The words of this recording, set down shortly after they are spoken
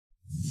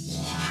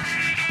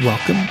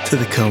Welcome to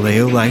the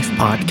Kaleo Life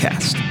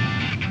Podcast.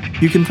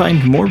 You can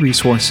find more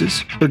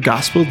resources for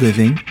gospel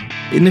living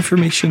and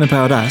information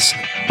about us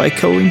by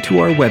going to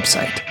our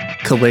website,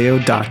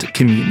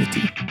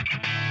 kaleo.community.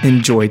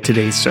 Enjoy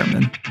today's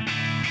sermon.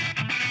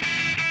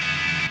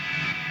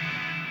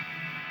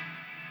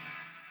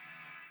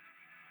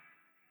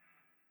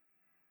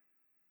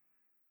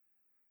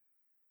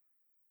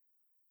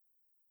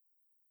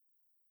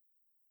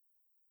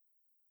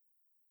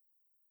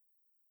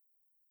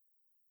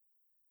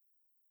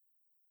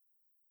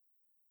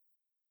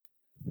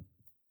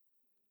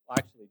 Well,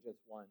 actually, just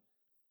one.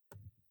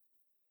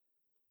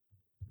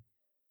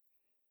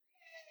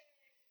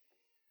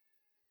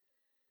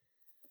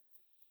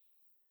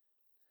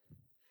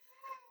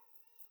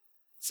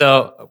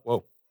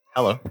 Whoa,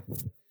 hello.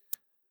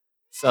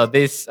 So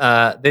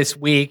this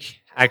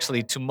week,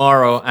 actually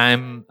tomorrow,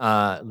 I'm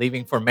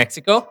leaving for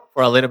Mexico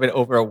for a little bit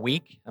over a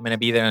week. I'm gonna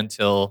be there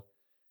until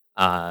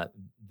uh,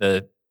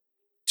 the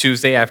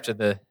Tuesday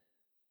after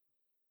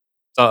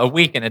so a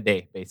week and a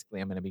day,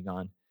 basically. I'm gonna be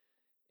gone,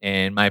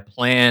 and my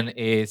plan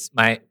is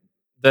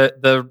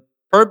the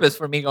purpose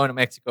for me going to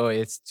Mexico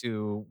is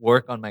to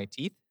work on my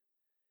teeth.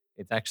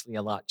 It's actually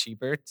a lot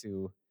cheaper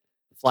to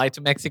fly to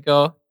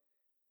Mexico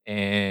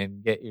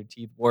and get your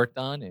teeth worked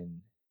on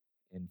and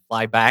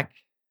fly back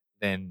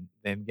than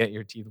get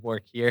your teeth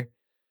worked here.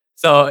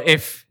 So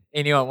if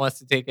anyone wants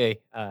to take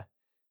a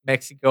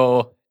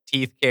Mexico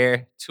teeth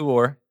care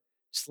tour,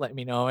 just let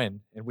me know and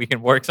we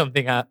can work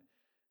something out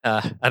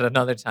at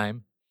another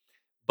time.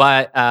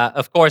 But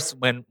of course,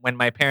 when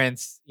my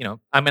parents,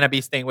 I'm gonna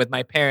be staying with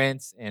my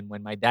parents, and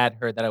when my dad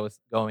heard that I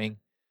was going,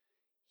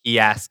 he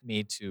asked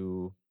me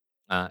to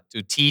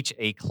teach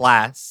a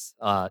class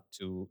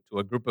to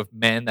a group of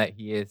men that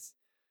he is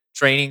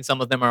training.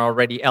 Some of them are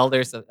already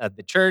elders at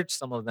the church.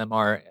 Some of them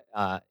are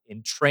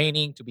in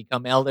training to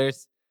become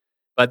elders.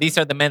 But these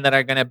are the men that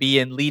are going to be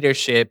in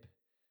leadership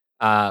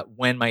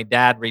when my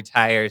dad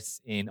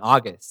retires in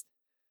August.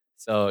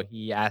 So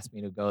he asked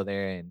me to go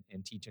there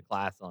and teach a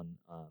class on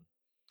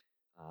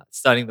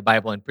studying the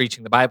Bible and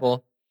preaching the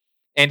Bible.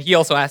 And he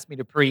also asked me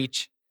to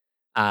preach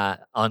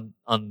on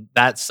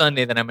that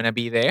Sunday that I'm going to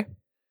be there.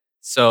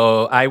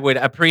 So I would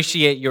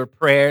appreciate your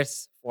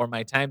prayers for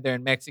my time there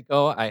in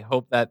Mexico. I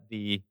hope that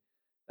the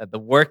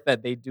work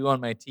that they do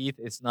on my teeth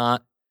is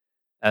not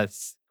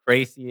as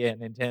crazy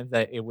and intense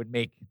that it would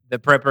make the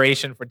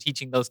preparation for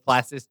teaching those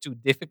classes too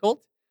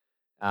difficult.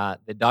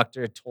 The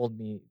doctor told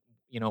me,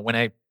 when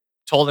I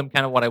told him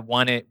kind of what I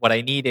wanted, what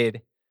I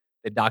needed,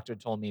 the doctor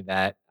told me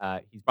that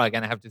he's probably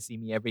gonna have to see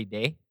me every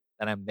day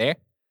that I'm there.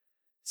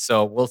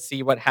 So we'll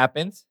see what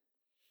happens.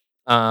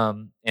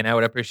 And I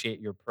would appreciate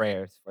your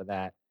prayers for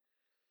that.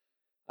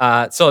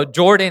 So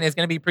Jordan is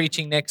going to be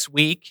preaching next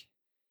week,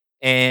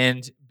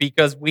 and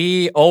because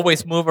we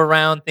always move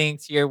around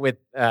things here with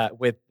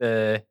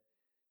the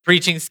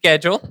preaching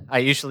schedule, I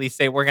usually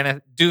say we're going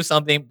to do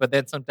something, but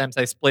then sometimes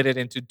I split it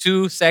into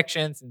two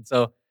sections, and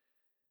so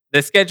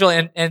the schedule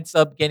ends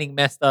up getting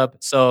messed up.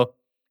 So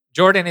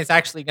Jordan is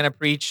actually going to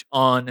preach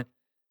on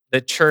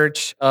the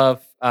church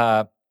of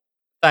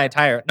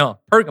Thyatira, no,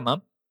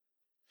 Pergamum,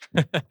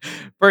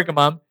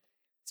 Pergamum.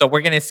 So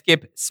we're gonna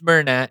skip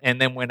Smyrna, and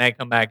then when I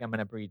come back, I'm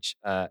gonna preach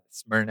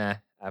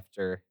Smyrna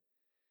after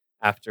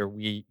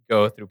we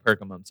go through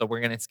Pergamum. So we're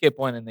gonna skip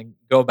one and then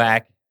go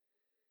back.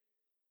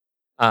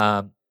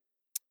 Um,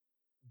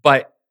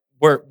 but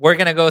we're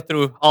gonna go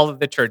through all of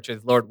the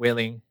churches, Lord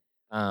willing.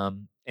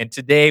 And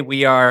today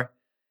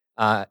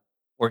uh,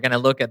 we're gonna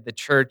look at the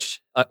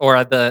church or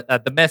at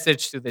the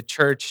message to the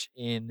church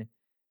in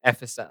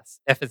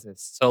Ephesus.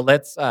 Ephesus. So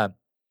let's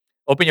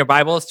open your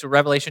Bibles to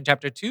Revelation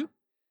chapter 2,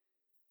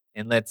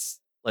 and let's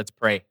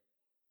pray.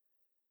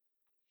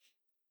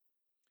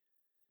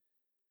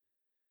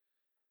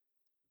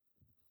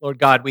 Lord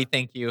God, we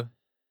thank you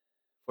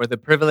for the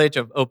privilege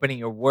of opening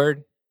your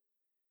word.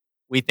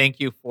 We thank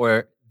you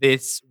for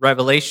this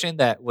revelation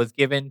that was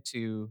given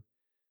to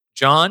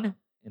John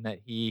and that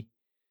he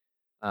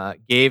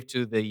gave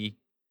to the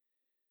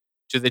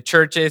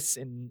churches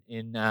in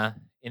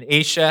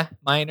Asia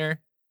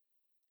Minor.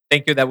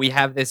 Thank you that we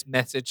have this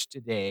message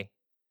today.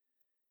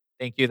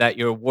 Thank you that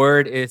your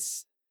word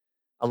is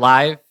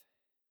alive.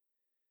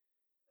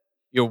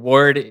 Your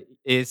word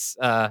is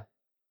the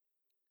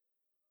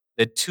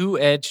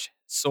two-edged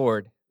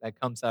sword that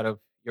comes out of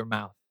your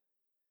mouth,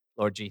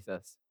 Lord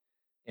Jesus.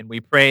 And we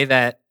pray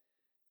that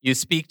you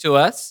speak to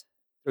us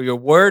through your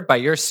word by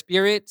your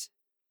spirit.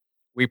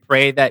 We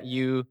pray that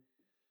you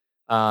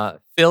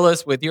fill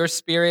us with your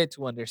spirit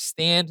to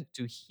understand,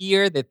 to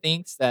hear the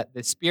things that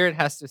the spirit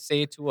has to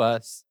say to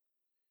us.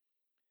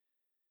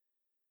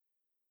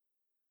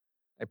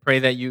 I pray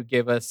that you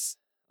give us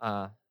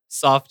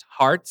soft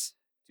hearts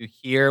to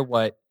hear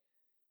what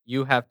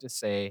you have to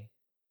say.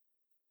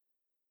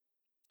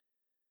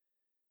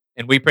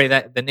 And we pray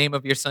that the name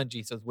of your son,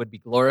 Jesus, would be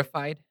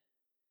glorified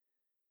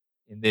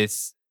in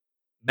this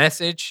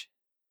message,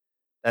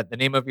 that the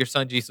name of your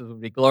son, Jesus, would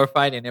be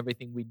glorified in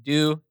everything we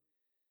do,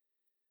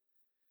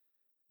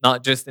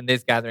 not just in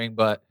this gathering,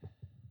 but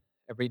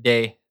every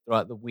day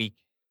throughout the week.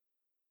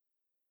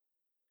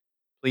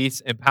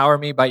 Please empower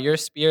me by your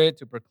Spirit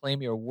to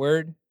proclaim your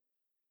word.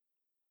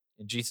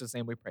 In Jesus'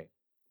 name we pray.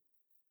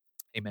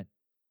 Amen.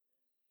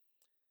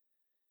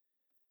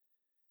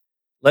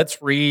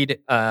 Let's read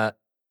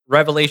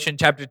Revelation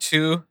chapter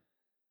 2,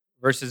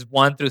 verses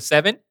 1 through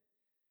 7.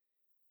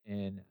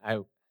 And I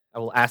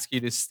will ask you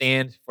to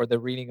stand for the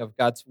reading of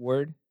God's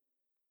word.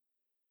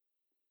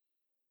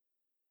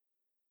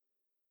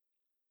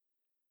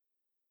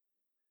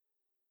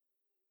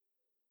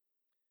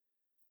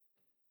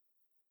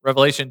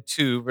 Revelation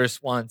 2,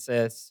 verse 1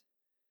 says,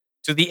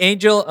 "To the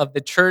angel of the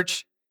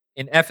church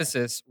in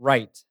Ephesus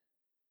write,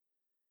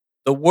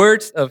 the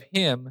words of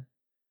him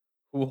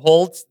who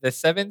holds the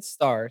 7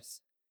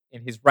 stars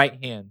in his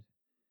right hand,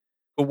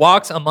 who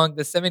walks among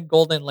the 7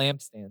 golden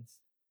lampstands.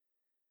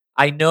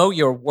 I know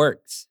your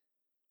works,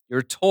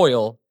 your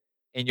toil,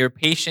 and your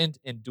patient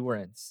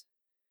endurance,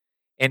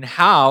 and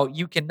how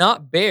you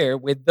cannot bear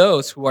with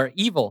those who are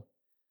evil,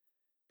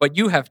 but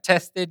you have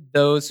tested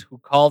those who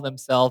call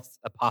themselves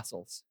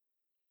apostles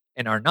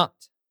and are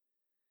not,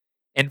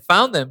 and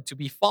found them to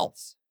be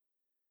false.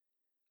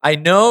 I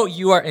know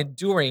you are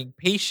enduring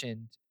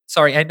patiently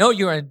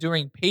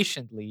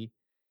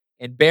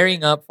and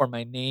bearing up for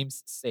my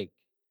name's sake,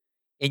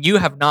 and you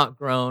have not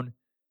grown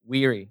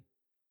weary.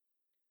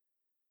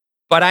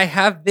 But I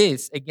have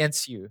this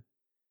against you,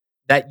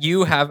 that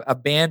you have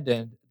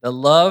abandoned the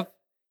love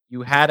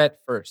you had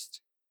at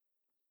first.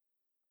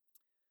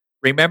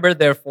 Remember,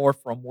 therefore,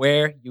 from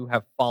where you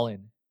have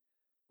fallen.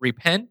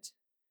 Repent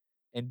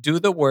and do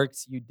the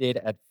works you did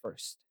at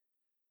first.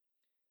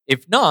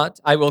 If not,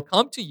 I will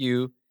come to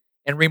you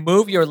and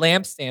remove your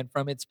lampstand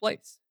from its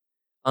place,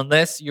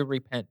 unless you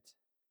repent.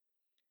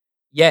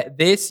 Yet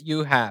this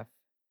you have.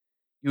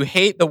 You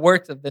hate the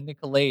works of the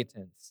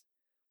Nicolaitans,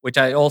 which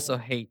I also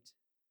hate.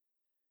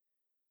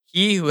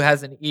 He who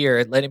has an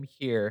ear, let him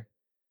hear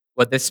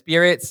what the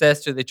Spirit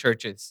says to the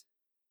churches.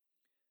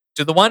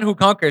 To the one who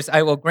conquers,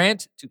 I will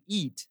grant to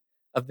eat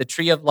of the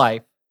tree of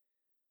life,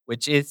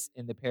 which is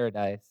in the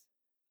paradise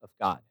of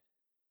God."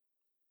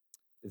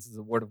 This is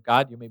the word of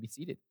God. You may be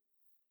seated.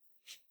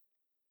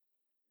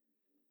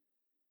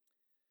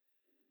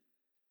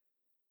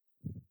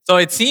 So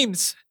it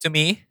seems to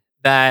me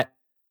that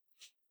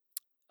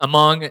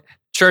among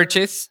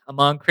churches,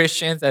 among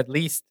Christians, at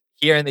least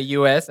here in the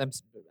U.S.,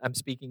 I'm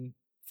speaking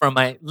from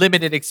my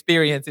limited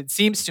experience, it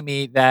seems to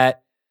me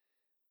that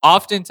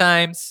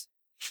oftentimes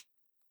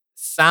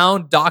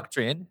sound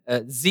doctrine,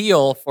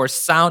 zeal for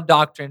sound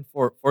doctrine,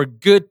 for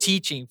good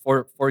teaching,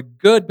 for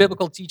good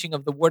biblical teaching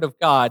of the Word of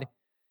God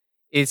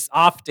is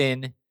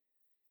often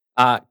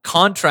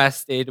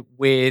contrasted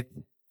with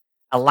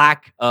a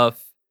lack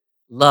of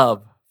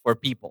love for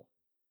people.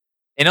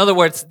 In other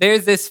words,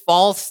 there's this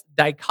false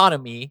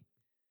dichotomy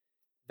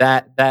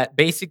that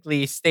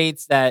basically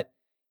states that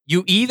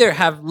you either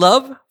have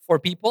love for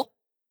people,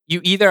 you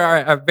either are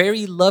a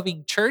very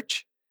loving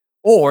church,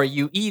 or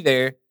you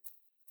either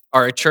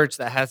are a church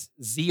that has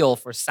zeal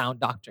for sound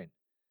doctrine.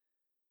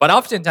 But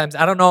oftentimes,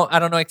 I don't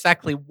know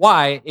exactly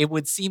why, it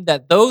would seem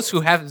that those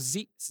who have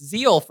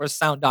zeal for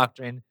sound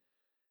doctrine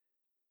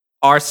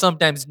are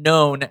sometimes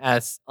known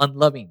as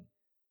unloving,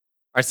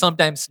 are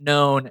sometimes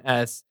known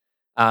as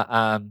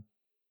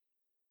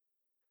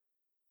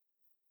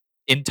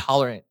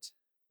intolerant,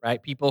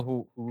 right?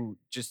 People who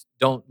just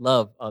don't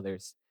love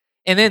others.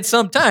 And then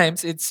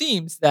sometimes it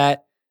seems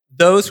that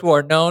those who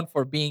are known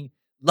for being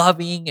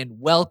loving and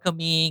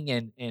welcoming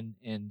and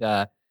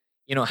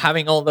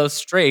having all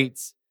those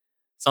traits,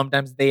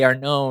 sometimes they are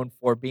known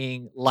for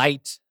being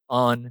light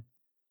on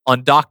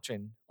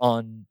doctrine,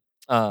 on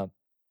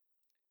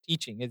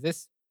teaching. Is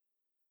this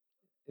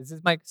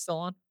mic still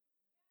on?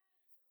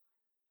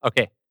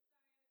 Okay.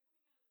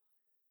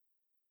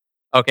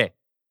 Okay.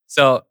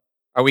 So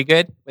are we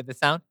good with the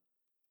sound?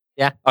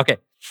 Yeah? Okay.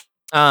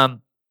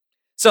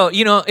 So,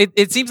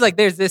 it seems like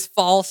there's this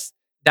false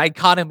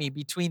dichotomy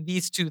between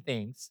these two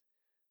things.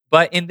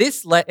 But in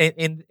this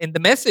in the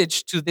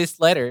message to this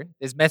letter,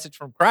 this message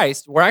from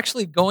Christ, we're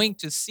actually going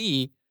to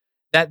see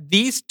that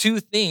these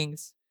two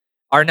things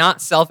are not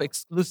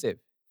self-exclusive.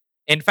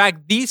 In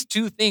fact, these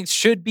two things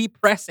should be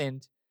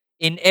present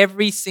in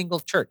every single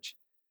church.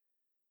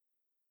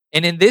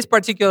 And in this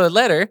particular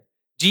letter,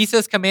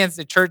 Jesus commands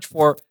the church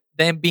for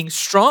them being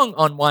strong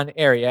on one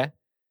area,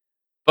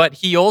 but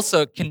he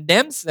also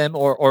condemns them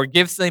or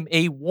gives them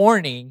a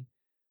warning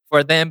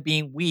for them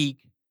being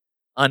weak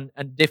on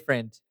a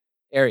different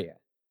area.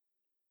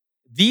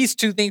 These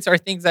two things are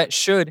things that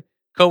should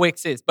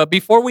coexist. But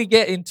before we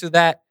get into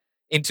that,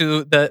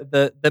 into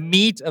the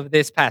meat of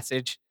this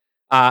passage,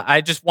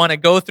 I just want to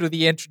go through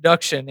the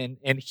introduction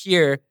and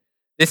here,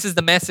 this is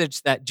the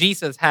message that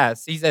Jesus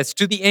has. He says,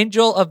 to the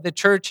angel of the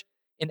church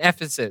in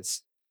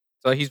Ephesus.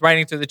 So he's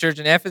writing to the church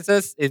in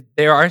Ephesus.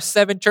 There are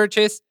 7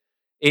 churches.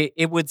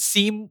 It would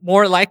seem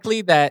more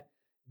likely that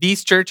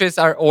these churches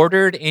are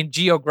ordered in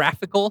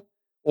geographical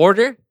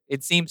order.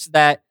 It seems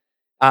that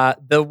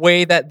the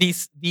way that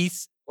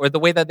the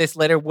way that this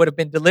letter would have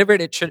been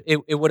delivered,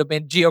 it would have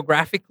been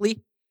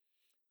geographically.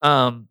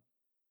 And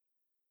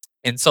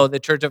so the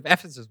church of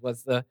Ephesus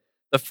was the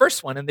the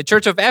first one. And the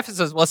church of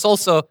Ephesus was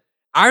also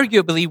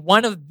arguably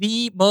one of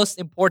the most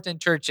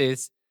important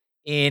churches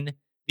in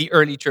the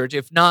early church,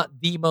 if not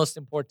the most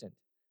important.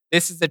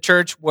 This is the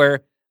church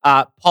where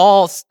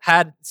Paul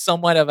had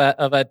somewhat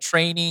of a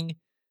training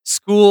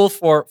school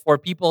for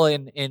people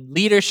in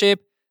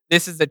leadership.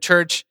 This is the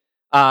church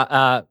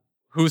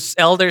whose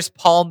elders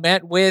Paul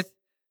met with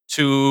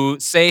to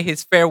say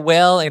his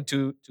farewell and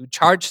to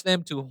charge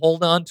them to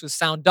hold on to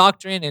sound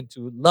doctrine and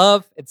to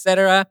love,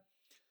 etc.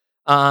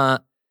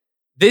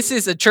 This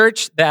is a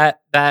church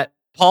that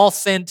Paul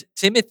sent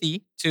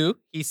Timothy to.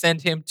 He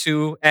sent him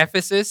to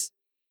Ephesus.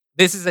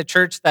 This is a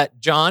church that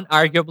John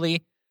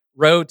arguably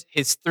wrote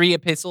his 3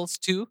 epistles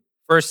to.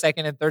 1st,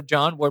 2nd, and 3rd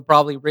John were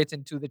probably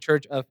written to the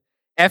church of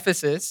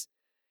Ephesus.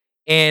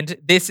 And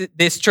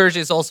this church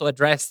is also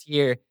addressed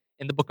here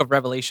in the book of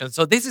Revelation.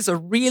 So this is a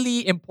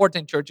really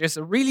important church. It's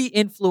a really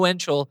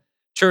influential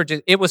church.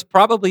 It was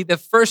probably the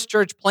first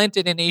church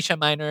planted in Asia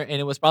Minor,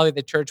 and it was probably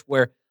the church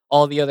where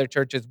all the other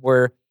churches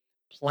were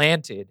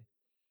planted.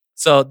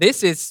 So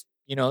this is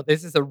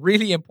a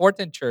really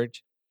important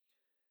church.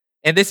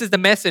 And this is the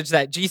message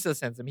that Jesus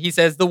sends him. He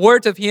says, the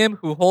words of him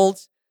who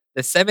holds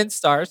the 7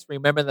 stars.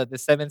 Remember that the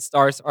 7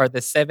 stars are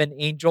the 7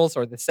 angels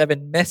or the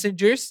 7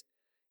 messengers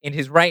in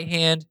his right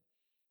hand,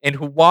 and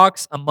who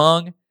walks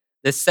among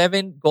the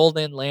 7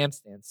 golden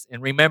lampstands.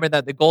 And remember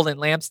that the golden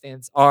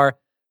lampstands are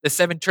the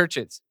 7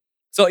 churches.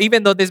 So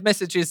even though this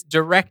message is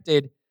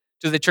directed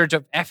to the church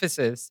of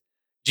Ephesus,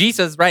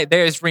 Jesus right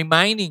there is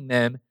reminding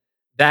them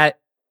that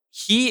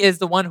he is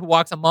the one who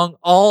walks among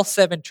all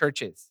 7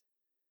 churches.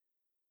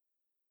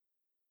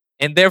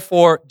 And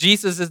therefore,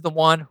 Jesus is the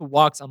one who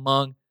walks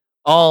among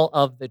all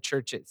of the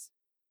churches.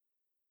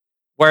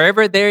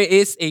 Wherever there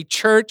is a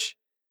church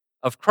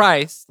of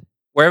Christ,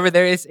 wherever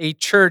there is a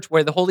church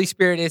where the Holy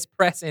Spirit is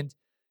present,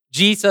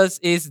 Jesus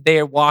is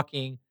there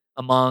walking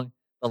among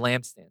the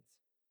lampstands.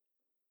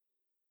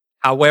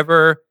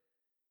 However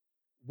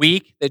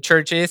weak the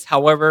church is,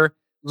 however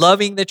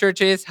loving the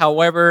church is,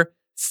 however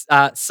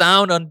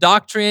sound on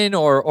doctrine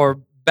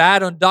or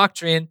bad on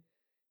doctrine,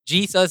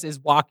 Jesus is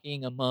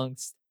walking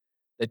amongst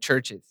the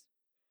churches.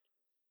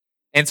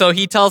 And so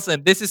he tells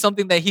them, this is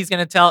something that he's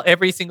going to tell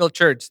every single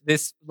church,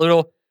 this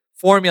little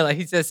formula.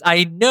 He says,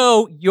 I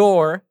know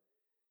your,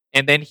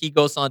 and then he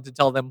goes on to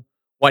tell them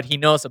what he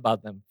knows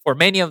about them. For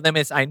many of them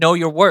is, I know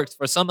your works.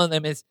 For some of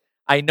them is,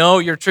 I know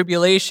your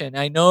tribulation.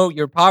 I know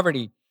your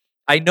poverty.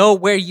 I know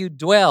where you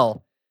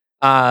dwell.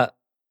 I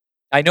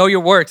know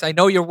your works. I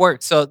know your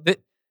works. So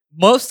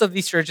most of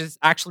these churches,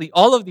 actually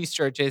all of these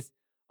churches,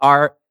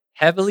 are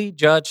heavily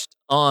judged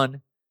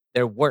on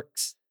their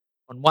works,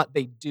 on what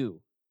they do.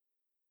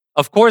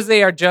 Of course,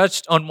 they are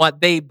judged on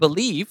what they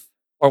believe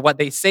or what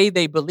they say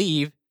they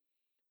believe.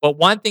 But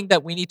one thing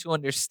that we need to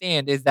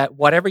understand is that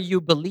whatever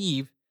you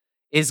believe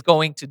is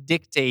going to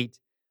dictate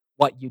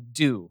what you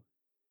do.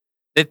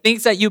 The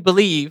things that you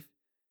believe,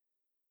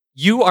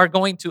 you are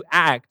going to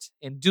act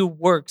and do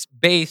works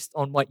based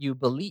on what you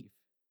believe.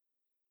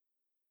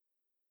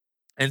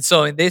 And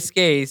so in this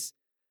case,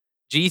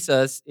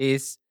 Jesus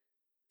is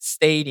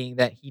stating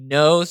that he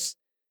knows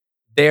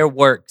their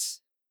works.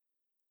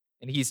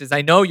 And he says,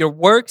 I know your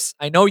works,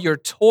 I know your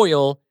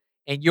toil,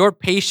 and your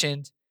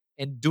patient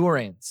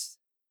endurance.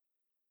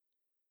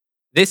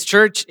 This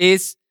church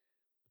is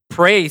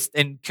praised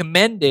and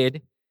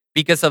commended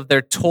because of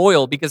their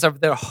toil, because of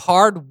their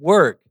hard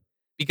work,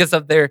 because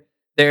of their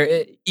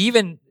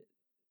even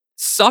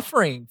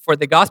suffering for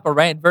the gospel,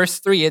 right? In verse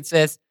 3, it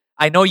says,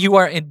 I know you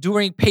are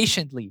enduring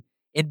patiently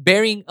and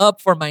bearing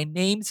up for my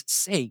name's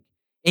sake,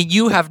 and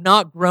you have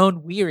not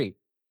grown weary.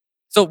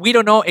 So we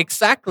don't know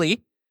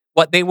exactly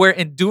what they were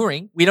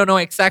enduring. We don't know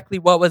exactly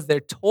what was their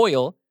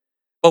toil,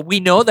 but we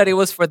know that it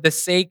was for the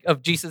sake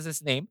of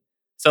Jesus' name.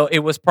 So it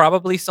was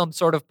probably some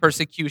sort of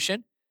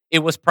persecution. It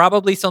was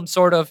probably some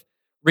sort of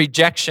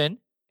rejection.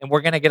 And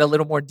we're going to get a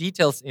little more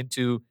details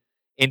into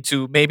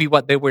maybe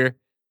what they were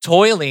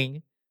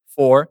toiling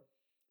for.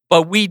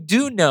 But we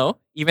do know,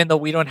 even though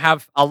we don't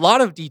have a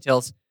lot of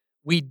details,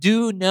 we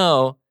do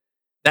know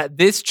that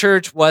this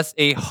church was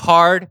a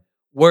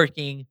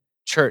hard-working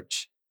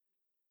church.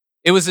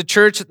 It was a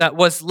church that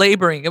was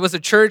laboring. It was a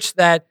church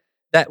that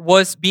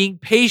was being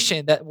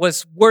patient, that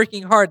was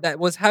working hard, that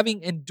was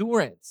having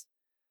endurance.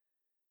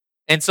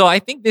 And so I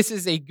think this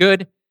is a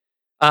good,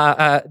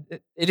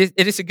 it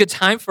is a good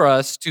time for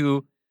us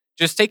to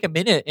just take a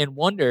minute and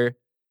wonder,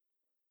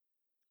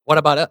 what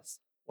about us?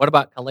 What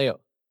about Kaleo?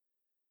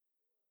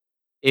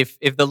 If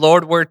the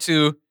Lord were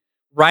to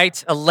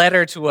write a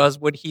letter to us,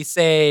 would he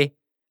say,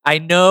 I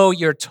know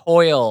your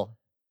toil.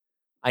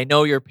 I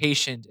know your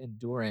patient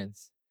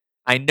endurance.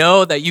 I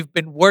know that you've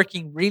been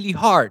working really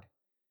hard.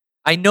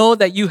 I know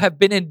that you have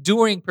been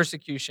enduring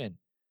persecution.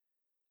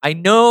 I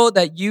know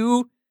that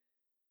you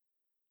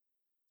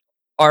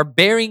are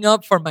bearing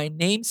up for my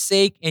name's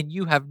sake and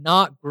you have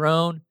not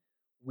grown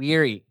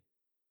weary.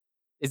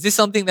 Is this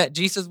something that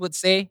Jesus would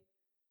say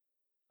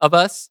of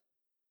us?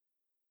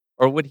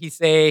 Or would he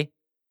say,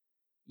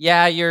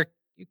 yeah, you're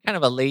kind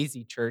of a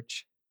lazy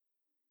church.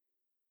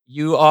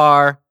 You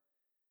are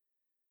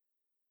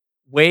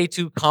way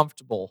too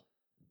comfortable.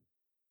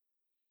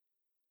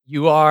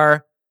 You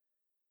are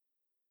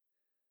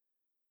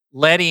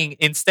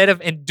instead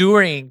of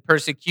enduring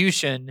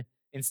persecution,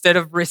 instead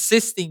of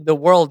resisting the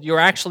world, you're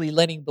actually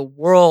letting the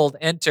world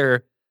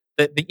enter,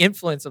 the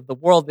influence of the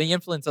world, the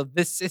influence of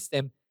this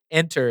system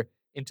enter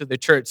into the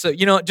church. So,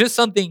 just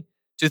something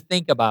to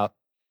think about.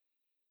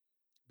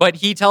 But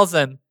he tells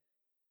them,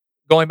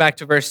 going back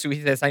to verse 2,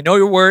 he says, I know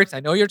your works,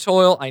 I know your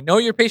toil, I know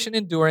your patient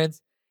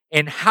endurance,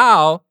 and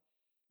how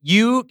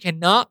you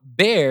cannot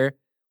bear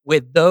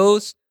with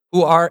those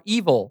who are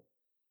evil,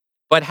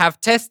 but have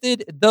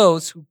tested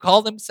those who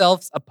call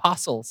themselves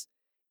apostles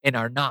and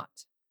are not,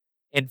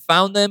 and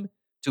found them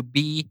to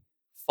be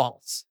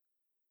false.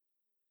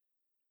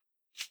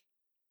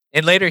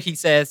 And later he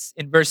says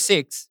in verse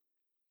 6,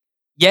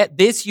 yet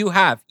this you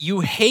have, you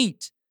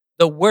hate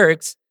the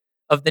works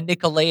of the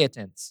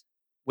Nicolaitans,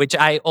 which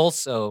I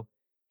also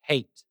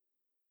hate.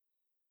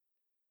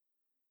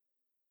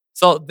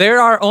 So there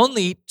are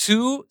only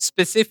two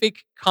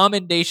specific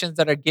commendations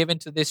that are given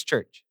to this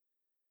church.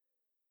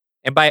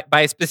 And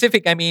by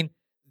specific, I mean,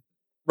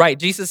 right,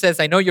 Jesus says,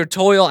 I know your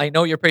toil, I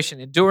know your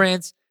patient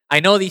endurance,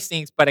 I know these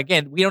things, but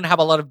again, we don't have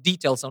a lot of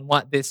details on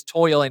what this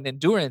toil and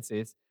endurance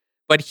is.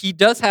 But he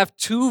does have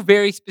two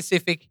very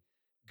specific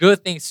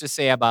good things to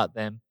say about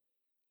them.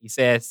 He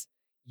says,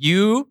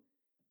 you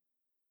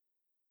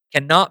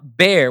cannot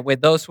bear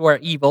with those who are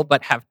evil,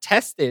 but have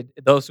tested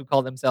those who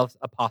call themselves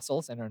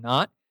apostles and are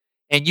not.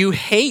 And you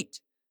hate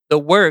the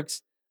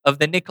works of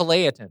the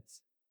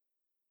Nicolaitans.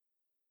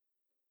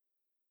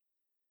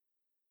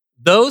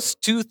 Those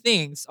two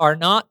things are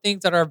not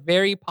things that are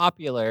very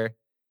popular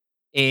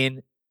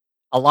in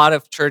a lot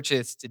of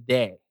churches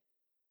today.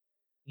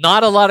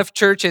 Not a lot of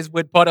churches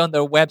would put on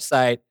their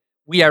website,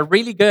 we are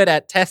really good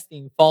at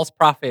testing false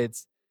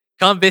prophets.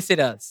 Come visit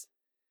us.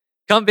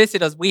 Come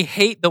visit us. We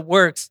hate the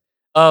works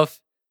of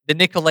the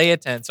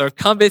Nicolaitans. Or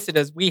come visit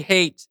us. We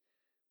hate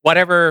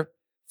whatever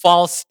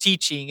false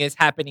teaching is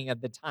happening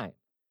at the time.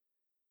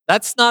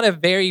 That's not a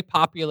very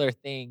popular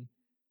thing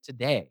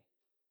today.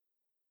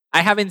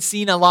 I haven't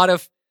seen a lot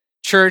of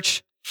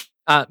church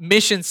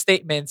mission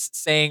statements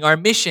saying our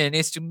mission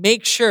is to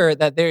make sure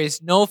that there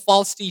is no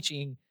false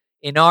teaching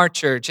in our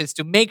church. Is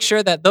to make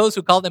sure that those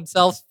who call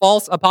themselves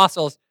false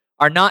apostles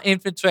are not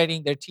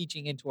infiltrating their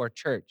teaching into our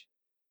church.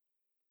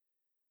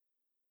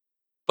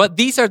 But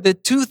these are the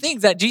two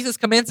things that Jesus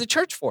commands the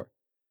church for.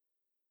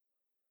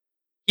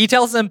 He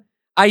tells them,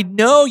 I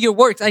know your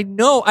works.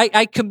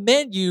 I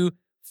commend you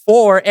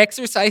for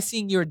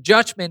exercising your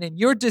judgment and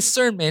your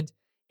discernment.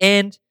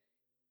 And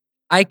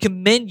I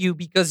commend you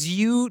because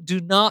you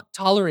do not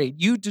tolerate,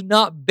 you do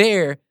not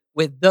bear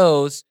with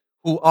those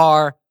who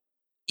are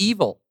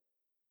evil.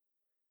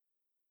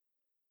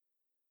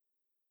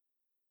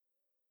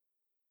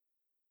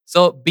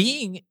 So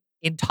being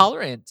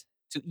intolerant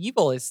to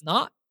evil is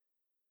not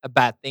a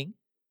bad thing.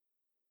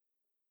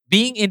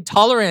 Being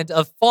intolerant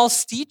of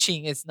false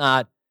teaching is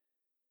not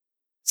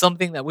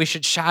something that we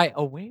should shy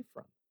away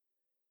from.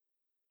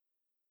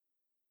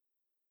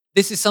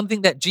 This is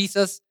something that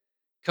Jesus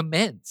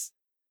commends.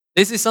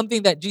 This is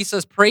something that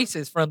Jesus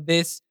praises from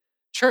this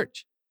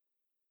church.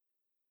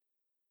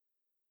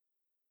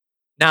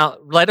 Now,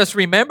 let us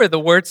remember the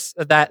words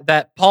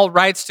that Paul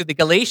writes to the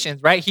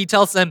Galatians, right? He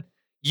tells them,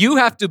 you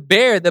have to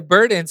bear the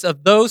burdens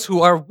of those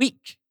who are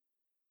weak.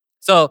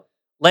 So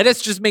let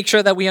us just make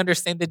sure that we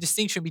understand the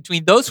distinction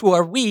between those who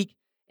are weak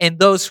and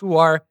those who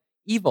are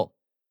evil.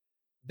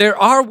 There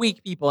are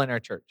weak people in our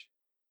church.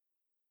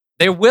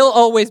 There will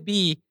always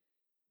be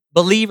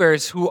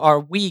believers who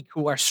are weak,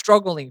 who are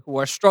struggling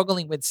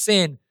with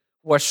sin,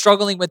 who are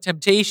struggling with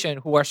temptation,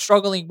 who are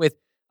struggling with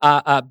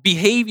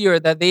behavior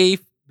that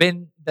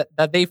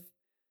they've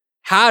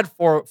had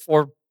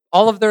for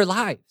all of their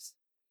lives.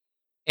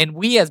 And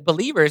we as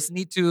believers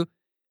need to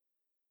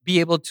be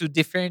able to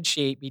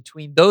differentiate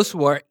between those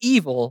who are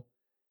evil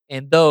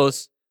and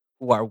those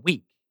who are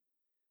weak.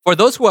 For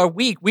those who are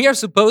weak, we are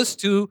supposed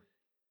to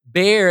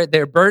bear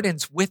their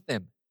burdens with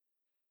them.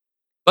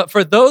 But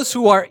for those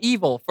who are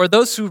evil, for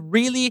those who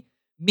really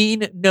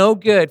mean no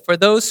good, for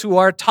those who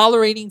are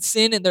tolerating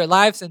sin in their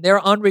lives and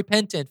they're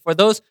unrepentant, for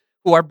those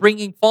who are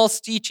bringing false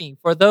teaching,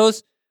 for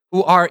those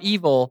who are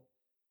evil,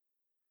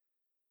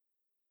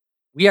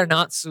 we are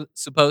not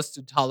supposed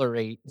to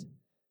tolerate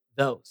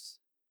those.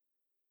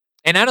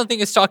 And I don't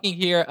think it's talking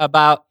here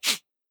about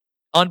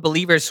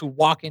unbelievers who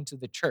walk into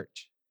the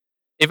church.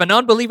 If an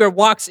unbeliever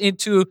walks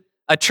into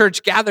a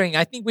church gathering,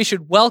 I think we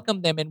should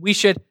welcome them and we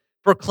should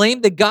proclaim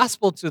the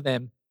gospel to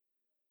them.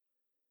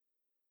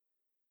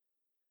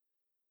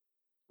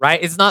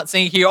 Right? It's not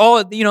saying here,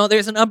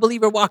 there's an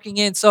unbeliever walking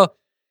in, so,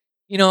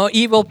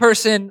 evil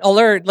person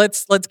alert,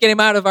 let's get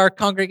him out of our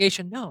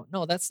congregation. No,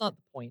 that's not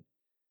the point.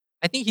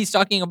 I think he's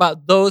talking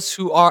about those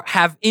who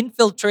have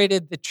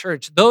infiltrated the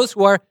church, those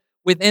who are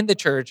within the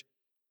church,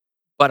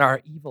 but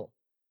are evil.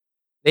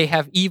 They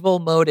have evil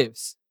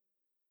motives.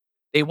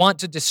 They want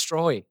to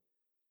destroy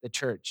the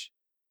church.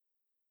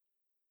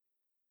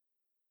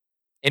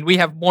 And we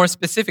have more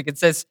specific. It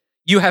says,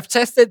 you have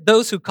tested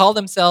those who call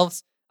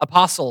themselves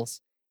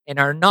apostles and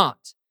are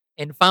not,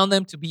 and found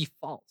them to be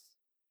false.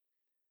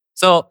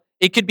 So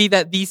it could be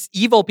that these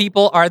evil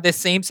people are the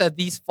same as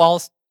these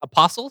false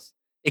apostles.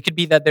 It could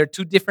be that they're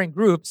two different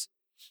groups,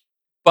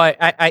 but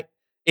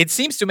it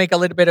seems to make a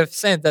little bit of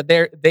sense that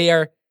they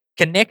are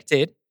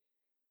connected.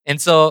 And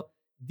so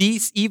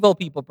these evil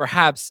people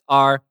perhaps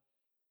are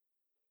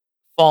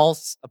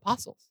false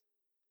apostles.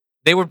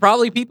 They were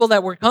probably people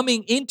that were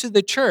coming into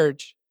the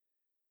church,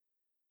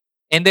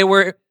 and they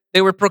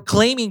were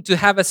proclaiming to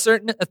have a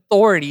certain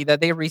authority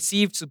that they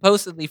received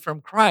supposedly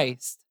from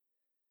Christ.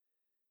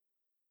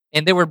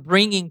 And they were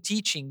bringing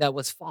teaching that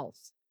was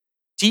false,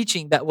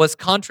 teaching that was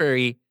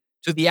contrary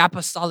to the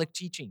apostolic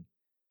teaching,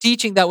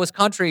 teaching that was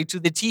contrary to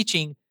the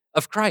teaching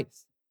of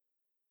Christ.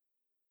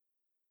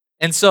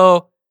 And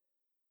so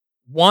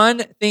one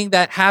thing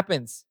that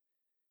happens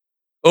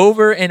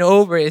over and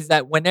over is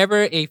that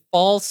whenever a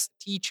false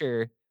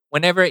teacher,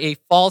 whenever a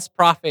false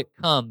prophet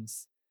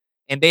comes,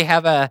 and they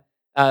have a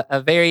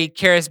very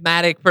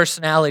charismatic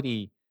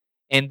personality,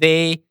 and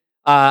they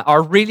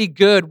are really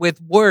good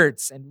with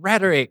words and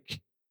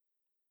rhetoric,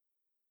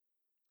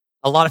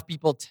 a lot of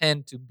people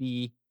tend to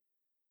be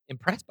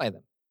impressed by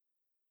them.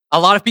 A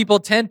lot of people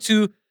tend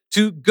to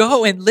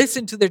go and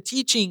listen to their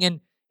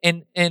teaching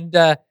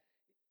and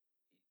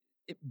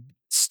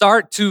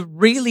start to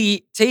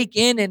really take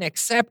in and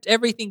accept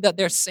everything that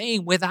they're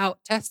saying without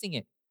testing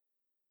it.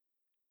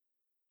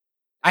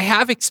 I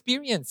have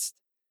experienced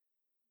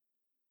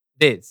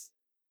this.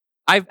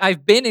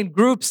 I've been in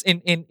groups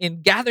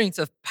in gatherings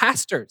of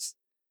pastors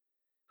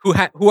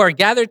who are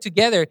gathered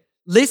together,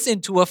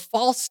 listen to a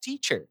false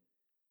teacher.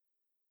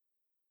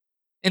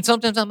 And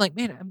sometimes I'm like,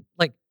 man, I'm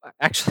like,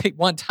 actually,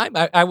 one time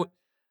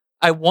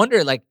I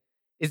wonder, like,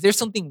 is there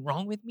something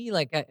wrong with me?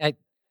 Like,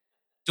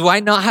 do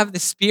I not have the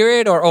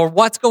Spirit, or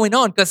what's going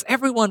on? Because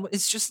everyone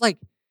is just like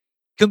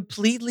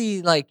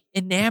completely like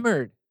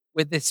enamored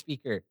with this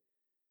speaker.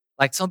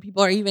 Like some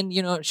people are even,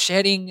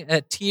 shedding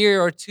a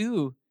tear or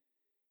two,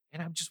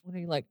 and I'm just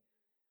wondering, like,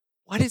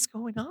 what is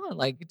going on?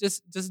 Like,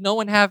 does no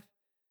one have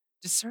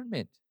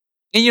discernment?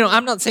 And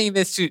I'm not saying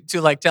this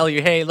to like tell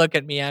you, hey, look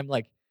at me, I'm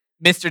like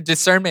Mr.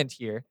 Discernment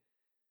here.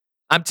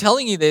 I'm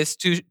telling you this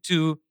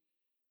to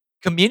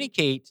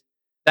communicate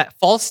that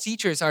false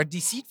teachers are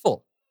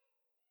deceitful,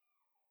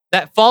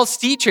 that false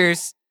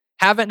teachers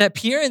have an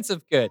appearance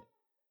of good,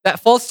 that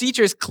false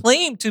teachers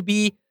claim to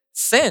be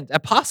sent,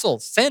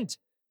 apostles sent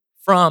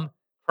from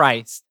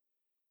Christ,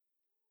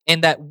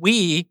 and that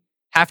we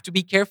have to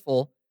be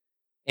careful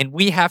and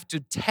we have to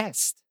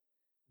test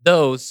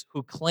those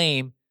who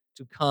claim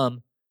to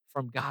come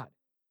from God.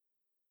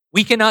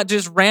 We cannot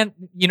just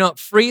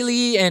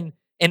freely and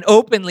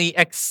openly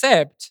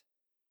accept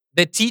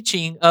the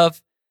teaching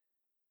of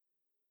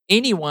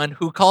anyone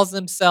who calls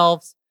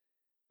themselves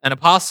an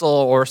apostle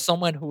or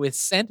someone who is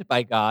sent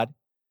by God.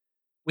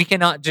 We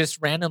cannot just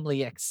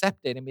randomly accept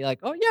it and be like,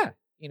 oh yeah,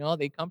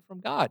 they come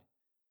from God.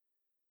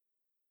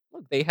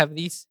 Look, they have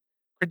these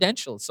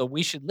credentials, so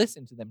we should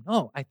listen to them.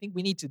 No, I think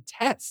we need to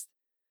test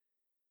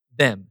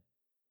them.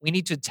 We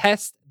need to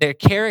test their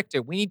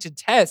character. We need to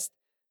test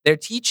their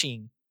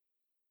teaching.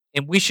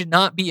 And we should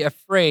not be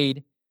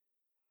afraid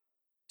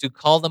to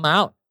call them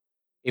out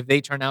if they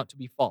turn out to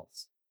be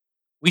false.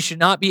 We should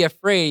not be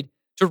afraid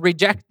to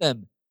reject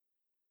them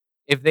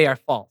if they are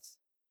false.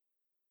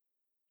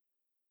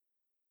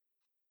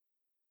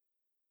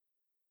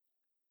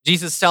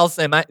 Jesus tells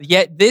them,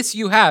 yet this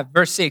you have,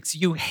 verse 6,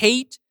 you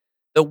hate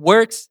the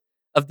works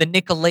of the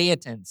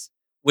Nicolaitans,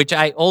 which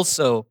I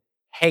also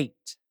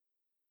hate.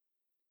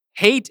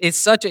 Hate is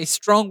such a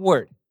strong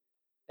word,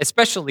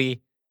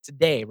 especially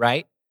today,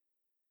 right?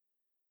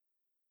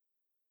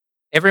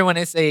 Everyone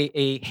is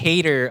a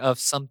hater of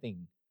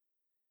something.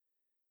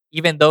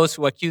 Even those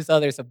who accuse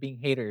others of being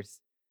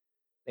haters,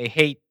 they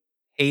hate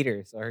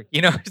haters, or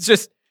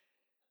it's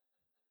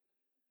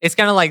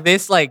kind of like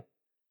this, like,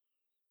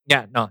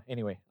 yeah, no.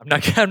 Anyway, I'm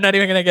not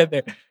even gonna get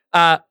there.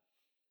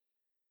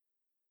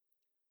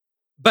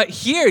 But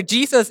here,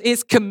 Jesus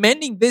is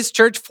commending this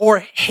church for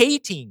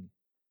hating,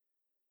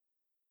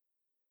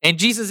 and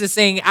Jesus is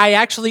saying, I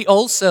actually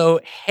also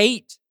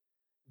hate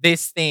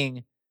this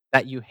thing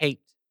that you hate.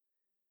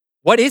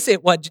 What is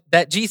it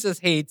that Jesus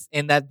hates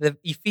and that the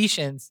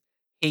Ephesians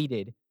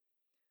hated?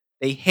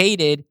 They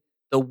hated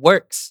the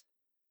works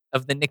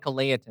of the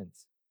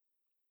Nicolaitans.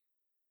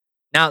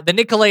 Now, the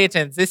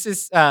Nicolaitans,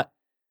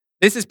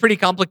 this is pretty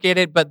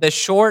complicated, but the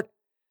short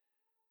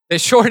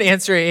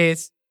answer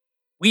is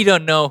we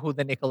don't know who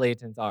the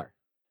Nicolaitans are.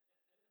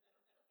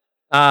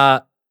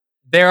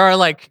 There are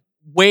like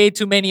way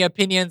too many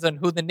opinions on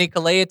who the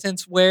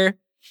Nicolaitans were.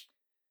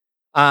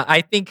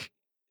 I think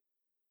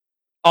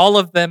all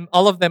of them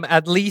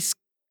at least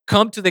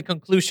come to the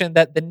conclusion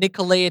that the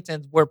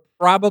Nicolaitans were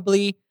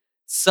probably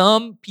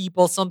some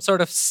people, some sort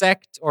of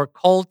sect or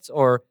cult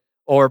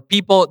or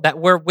people that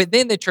were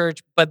within the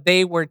church, but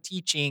they were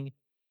teaching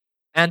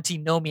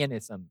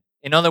antinomianism.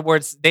 In other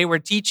words, they were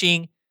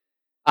teaching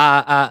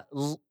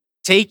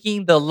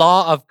taking the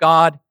law of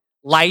God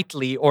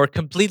lightly or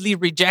completely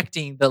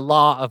rejecting the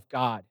law of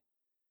God.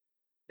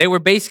 They were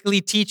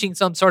basically teaching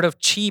some sort of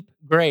cheap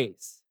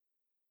grace,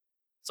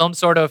 some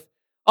sort of,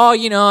 oh,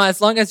 as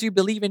long as you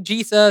believe in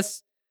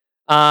Jesus,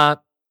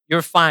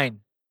 you're fine.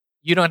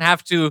 You don't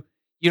have to.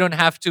 You don't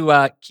have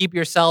to keep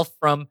yourself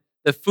from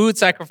the food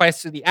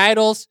sacrificed to the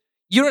idols.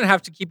 You don't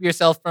have to keep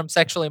yourself from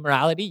sexual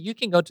immorality. You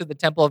can go to the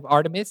temple of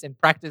Artemis and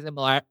practice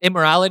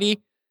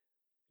immorality.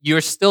 You're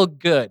still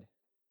good.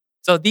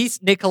 So these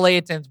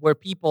Nicolaitans were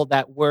people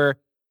that were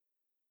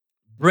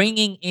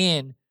bringing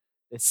in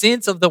the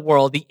sins of the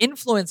world, the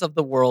influence of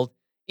the world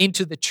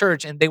into the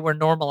church, and they were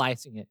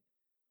normalizing it.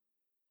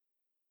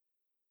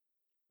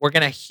 We're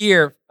going to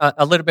hear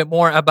a little bit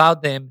more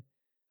about them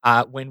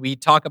when we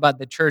talk about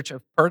the church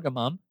of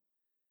Pergamum.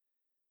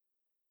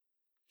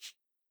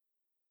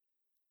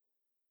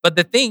 But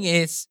the thing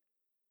is,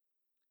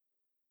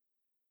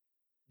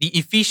 the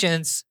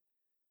Ephesians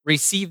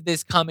received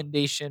this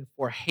commendation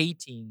for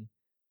hating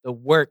the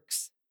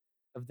works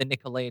of the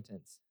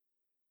Nicolaitans.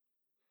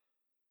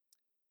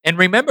 And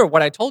remember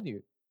what I told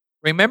you.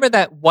 Remember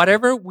that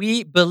whatever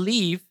we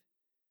believe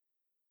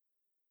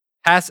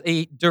has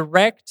a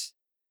direct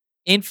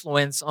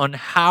influence on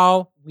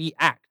how we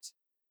act.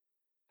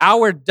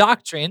 Our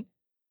doctrine,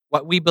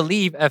 what we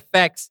believe,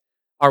 affects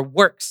our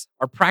works,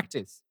 our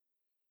practice.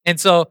 And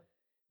so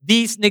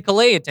these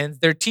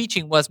Nicolaitans, their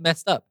teaching was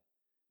messed up.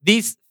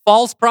 These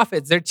false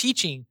prophets, their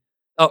teaching,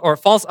 or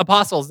false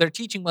apostles, their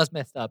teaching was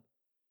messed up.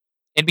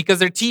 And because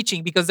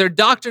their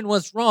doctrine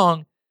was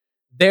wrong,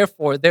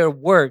 therefore their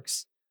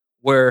works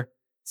were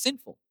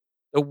sinful.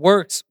 The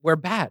works were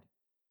bad.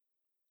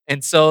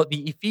 And so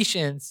the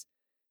Ephesians,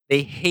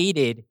 they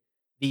hated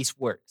these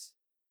works.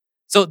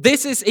 So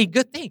this is a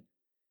good thing.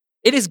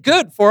 It is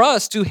good for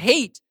us to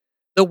hate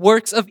the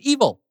works of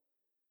evil.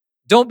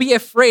 Don't be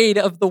afraid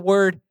of the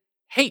word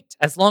hate,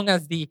 as long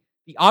as the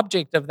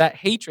object of that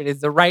hatred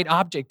is the right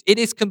object. It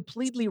is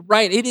completely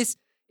right. It is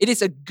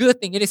a good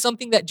thing. It is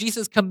something that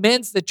Jesus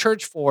commends the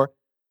church for,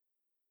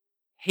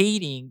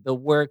 hating the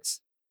works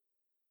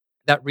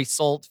that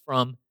result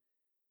from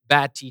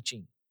bad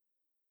teaching.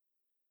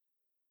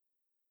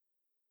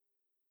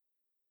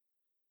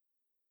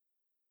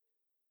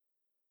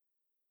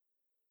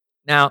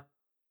 Now,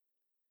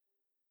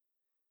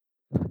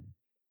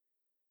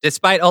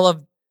 despite all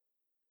of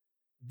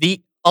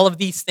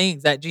these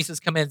things that Jesus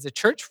commends the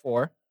church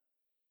for,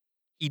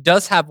 he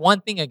does have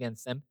one thing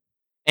against them.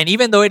 And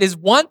even though it is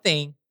one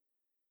thing,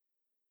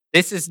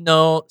 this is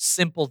no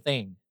simple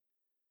thing.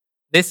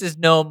 This is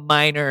no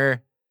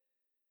minor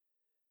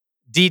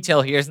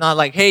detail here. It's not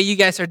like, hey, you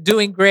guys are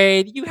doing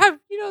great. You have,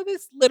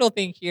 this little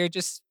thing here.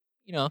 Just,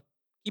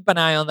 keep an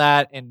eye on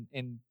that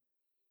and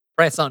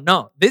press on.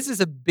 No, this is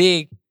a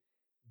big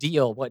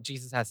deal, what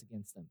Jesus has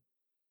against them.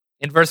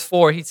 In verse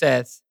 4, he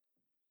says,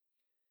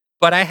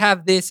 "But I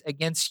have this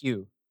against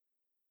you,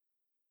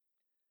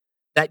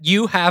 that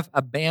you have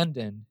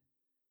abandoned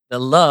the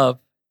love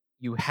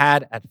you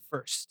had at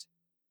first."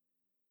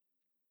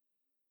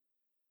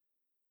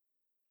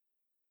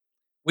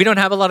 We don't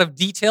have a lot of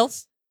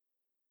details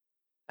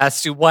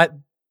as to what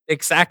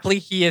exactly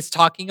he is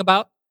talking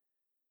about.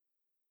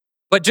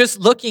 But just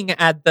looking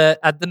at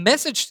the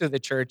message to the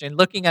church and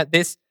looking at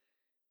this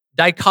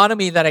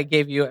dichotomy that I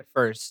gave you at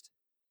first,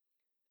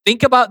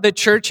 think about the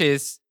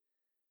churches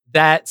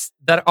that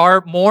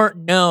are more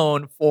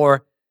known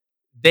for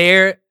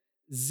their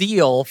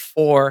zeal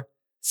for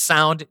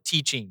sound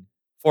teaching,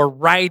 for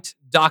right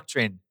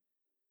doctrine.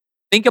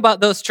 Think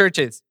about those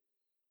churches.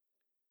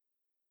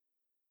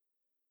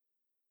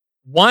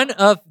 One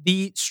of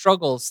the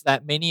struggles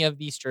that many of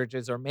these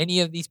churches or many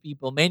of these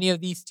people, many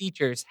of these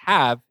teachers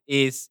have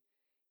is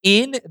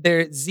in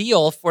their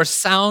zeal for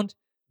sound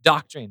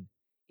doctrine,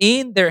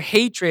 in their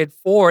hatred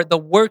for the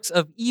works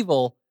of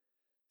evil.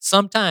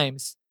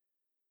 Sometimes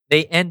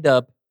they end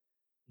up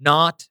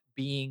not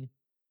being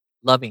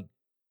loving.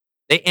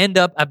 They end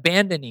up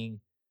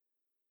abandoning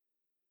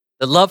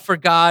the love for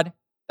God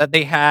that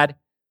they had.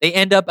 They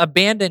end up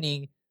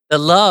abandoning the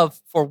love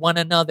for one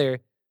another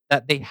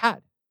that they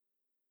had.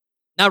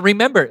 Now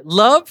remember,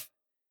 love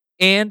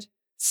and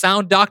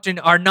sound doctrine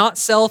are not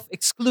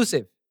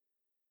self-exclusive,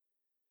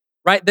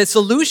 right? The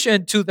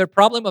solution to the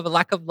problem of a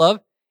lack of love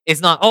is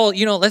not,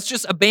 let's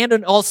just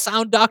abandon all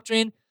sound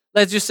doctrine.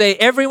 Let's just say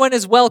everyone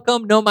is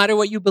welcome, no matter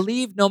what you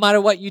believe, no matter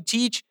what you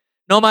teach,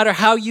 no matter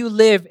how you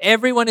live.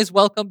 Everyone is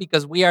welcome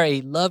because we are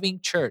a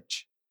loving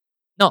church.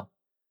 No,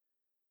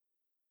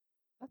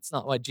 that's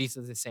not what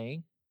Jesus is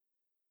saying.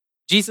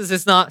 Jesus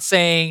is not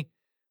saying,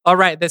 all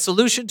right, the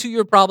solution to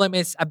your problem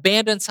is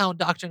abandon sound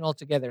doctrine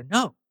altogether.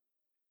 No,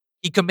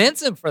 he commends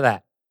them for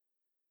that.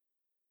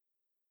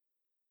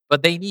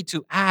 But they need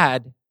to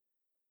add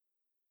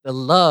the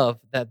love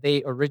that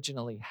they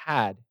originally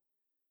had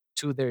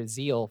to their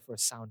zeal for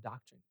sound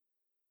doctrine.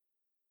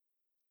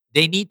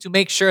 They need to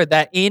make sure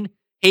that in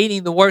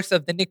hating the works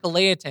of the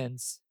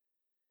Nicolaitans,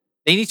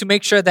 they need to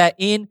make sure that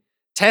in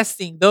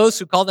testing those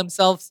who call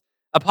themselves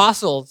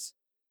apostles,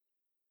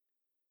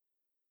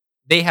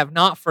 they have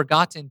not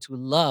forgotten to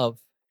love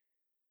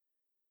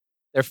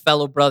their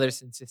fellow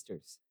brothers and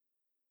sisters.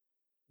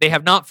 They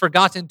have not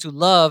forgotten to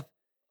love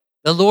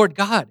the Lord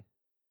God.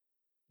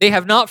 They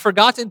have not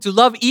forgotten to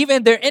love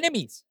even their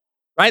enemies,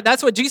 right?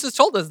 That's what Jesus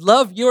told us.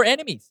 Love your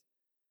enemies.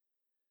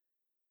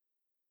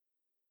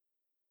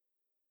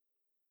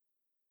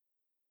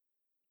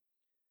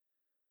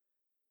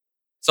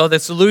 So the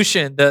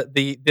solution,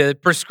 the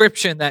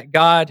prescription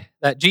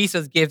that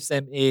Jesus gives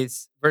them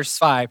is verse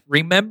 5.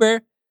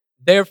 Remember,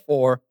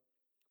 therefore,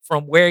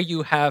 from where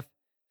you have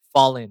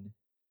fallen.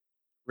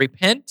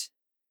 Repent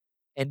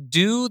and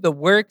do the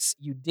works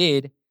you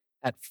did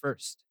at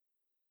first.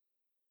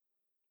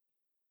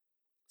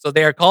 So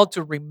they are called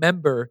to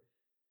remember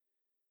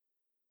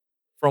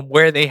from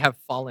where they have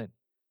fallen.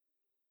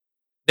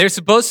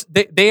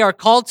 They are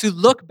called to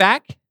look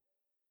back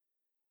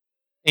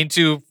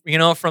into,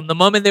 from the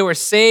moment they were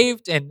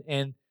saved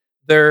and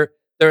their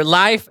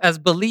life as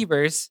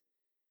believers,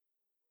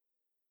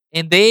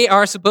 and they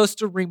are supposed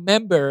to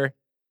remember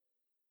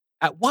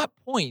at what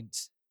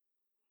point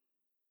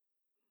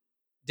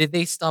did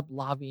they stop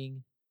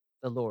loving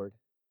the Lord?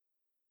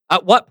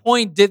 At what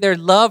point did their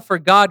love for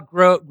God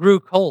grew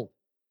cold?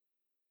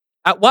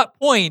 At what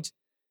point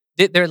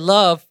did their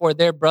love for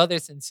their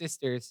brothers and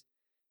sisters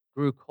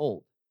grew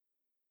cold?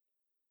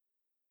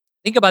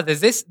 Think about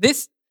this.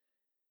 This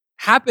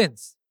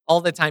happens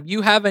all the time.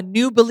 You have a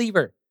new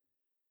believer.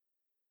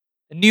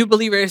 A new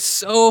believer is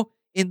so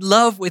in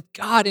love with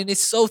God and is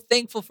so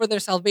thankful for their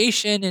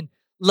salvation and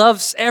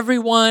loves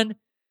everyone.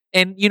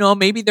 And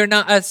maybe they're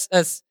not as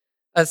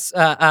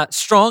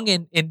strong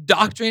in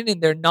doctrine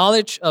and their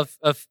knowledge of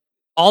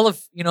all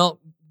of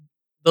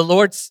the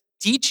Lord's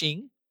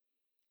teaching,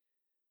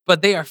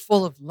 but they are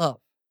full of love.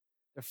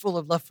 They're full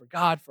of love for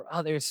God, for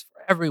others,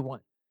 for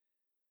everyone.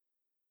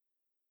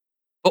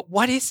 But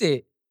what is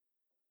it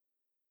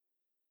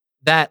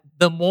that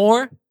the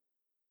more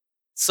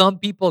some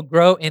people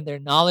grow in their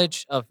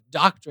knowledge of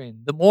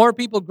doctrine, the more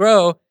people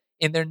grow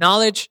in their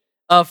knowledge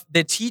of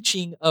the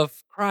teaching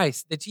of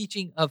Christ, the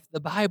teaching of the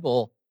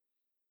Bible,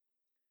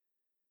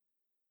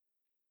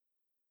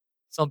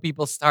 some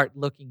people start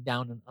looking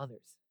down on others.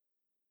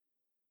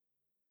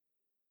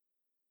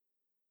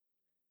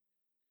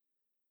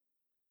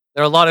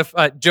 There are a lot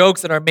of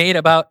jokes that are made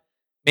about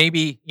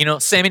maybe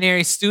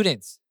seminary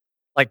students.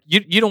 Like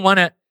you don't want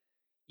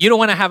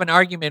to have an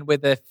argument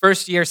with a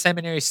first year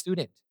seminary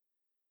student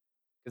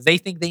because they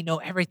think they know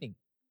everything.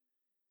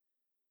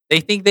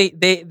 They think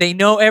they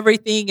know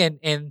everything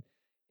and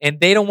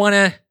they don't want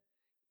to.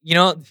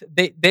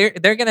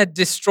 They're gonna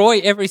destroy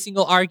every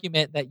single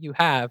argument that you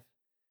have.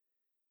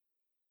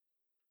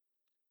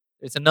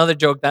 There's another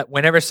joke that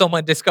whenever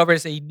someone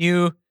discovers a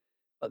new,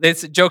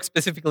 it's a joke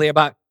specifically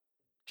about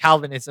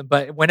Calvinism,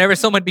 but whenever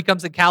someone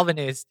becomes a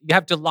Calvinist, you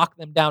have to lock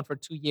them down for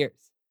 2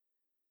 years.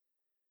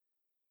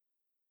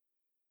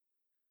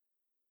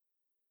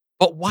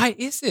 But why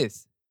is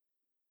this?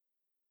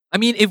 I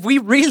mean, if we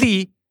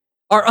really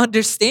are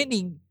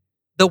understanding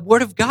the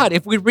Word of God,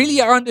 if we really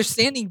are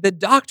understanding the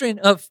doctrine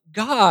of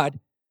God,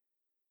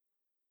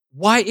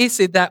 why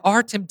is it that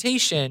our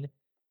temptation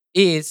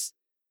is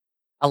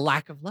a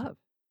lack of love?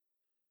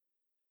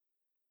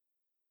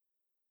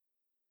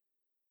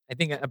 I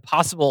think a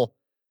possible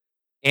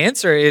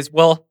answer is,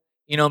 well,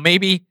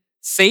 maybe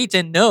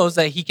Satan knows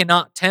that he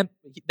cannot tempt,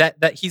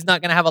 that he's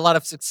not going to have a lot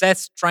of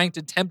success trying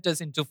to tempt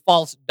us into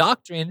false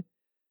doctrine.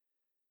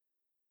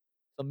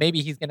 So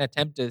maybe he's going to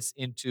tempt us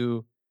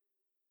into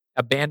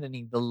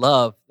abandoning the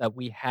love that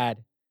we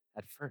had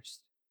at first.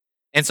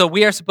 And so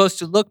we are supposed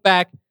to look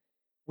back.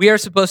 We are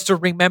supposed to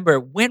remember,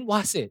 when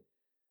was it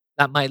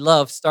that my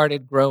love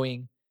started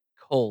growing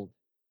cold?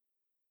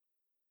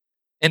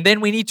 And then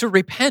we need to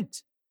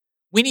repent.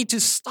 We need to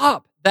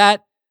stop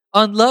that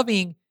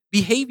unloving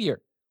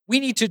behavior.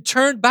 We need to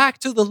turn back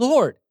to the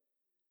Lord.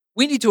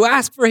 We need to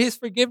ask for His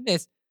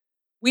forgiveness.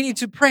 We need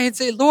to pray and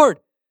say, Lord,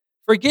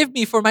 forgive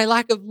me for my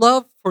lack of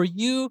love for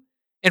you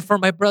and for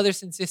my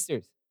brothers and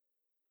sisters.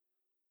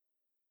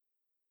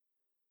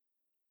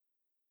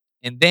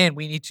 And then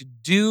we need to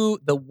do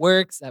the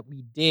works that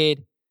we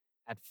did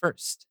at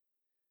first.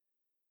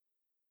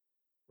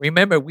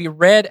 Remember, we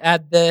read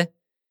at the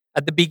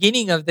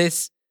beginning of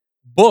this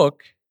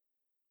book,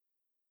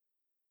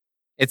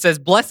 it says,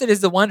 blessed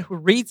is the one who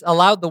reads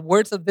aloud the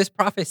words of this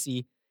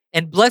prophecy,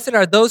 and blessed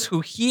are those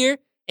who hear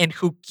and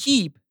who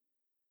keep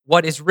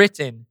what is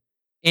written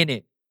in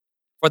it,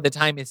 for the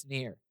time is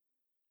near.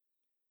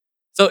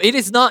 So it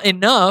is not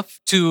enough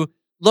to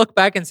look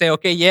back and say,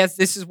 okay, yes,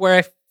 this is where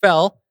I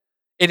fell.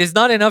 It is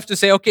not enough to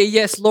say, okay,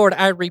 yes, Lord,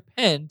 I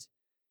repent,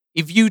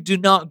 if you do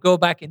not go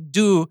back and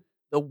do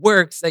the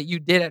works that you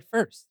did at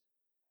first.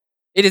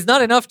 It is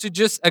not enough to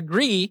just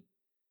agree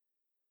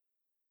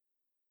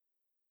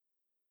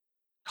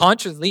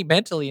consciously,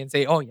 mentally, and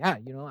say, oh yeah,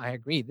 I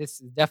agree.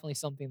 This is definitely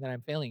something that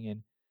I'm failing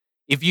in.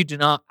 If you do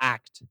not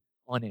act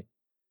on it,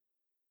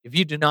 if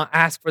you do not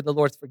ask for the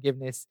Lord's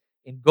forgiveness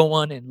and go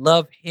on and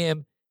love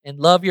Him and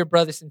love your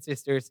brothers and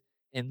sisters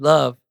and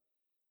love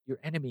your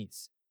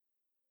enemies.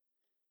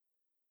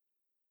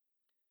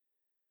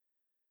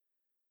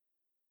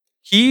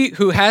 He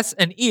who has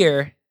an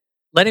ear,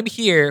 let him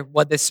hear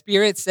what the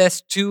Spirit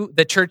says to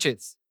the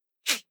churches.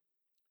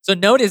 So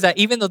notice that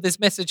even though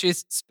this message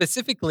is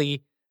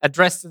specifically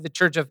addressed to the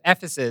church of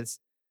Ephesus,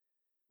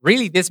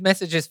 really this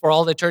message is for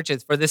all the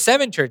churches, for the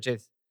 7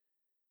 churches.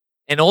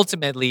 And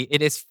ultimately,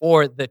 it is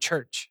for the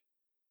church.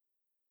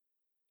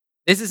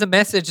 This is a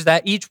message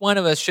that each one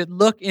of us should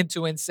look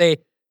into and say,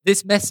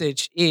 this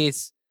message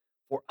is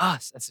for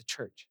us as a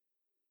church.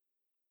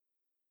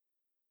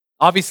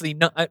 Obviously,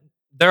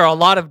 there are a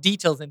lot of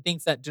details and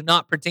things that do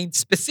not pertain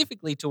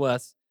specifically to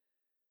us.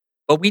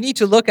 But we need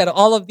to look at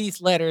all of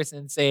these letters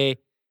and say,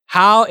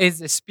 how is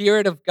the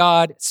Spirit of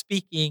God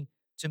speaking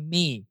to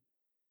me?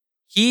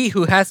 He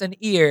who has an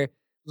ear,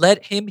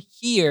 let him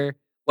hear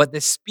what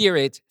the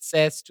Spirit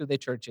says to the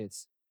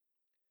churches.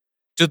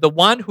 To the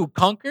one who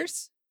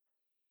conquers,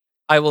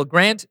 I will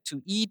grant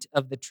to eat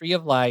of the tree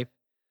of life,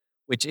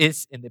 which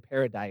is in the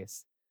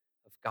paradise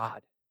of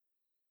God.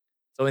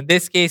 So in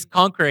this case,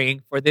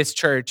 conquering for this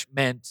church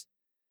meant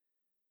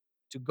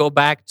to go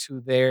back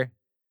to their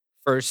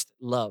first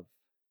love.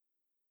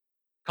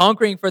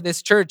 Conquering for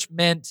this church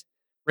meant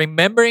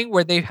remembering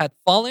where they had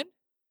fallen,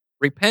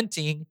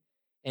 repenting,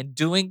 and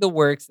doing the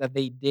works that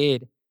they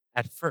did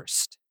at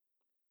first.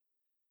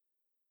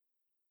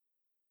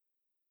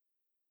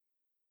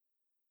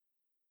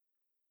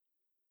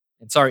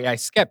 And sorry, I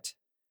skipped.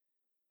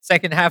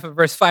 Second half of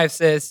verse 5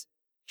 says,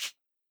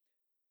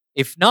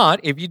 if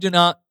you do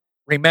not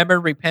remember,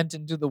 repent,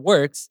 and do the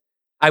works,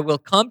 I will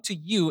come to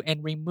you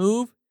and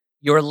remove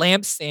your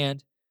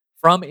lampstand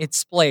from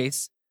its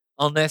place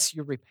unless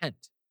you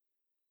repent.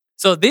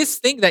 So this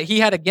thing that he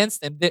had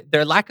against them,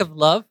 their lack of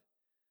love,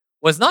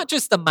 was not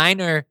just a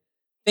minor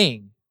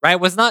thing, right?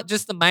 Was not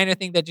just a minor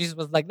thing that Jesus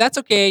was like, that's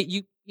okay,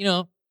 you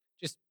know,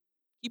 just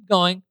keep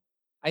going.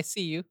 I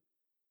see you.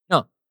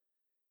 No.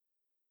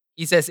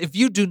 He says, if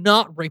you do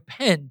not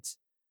repent,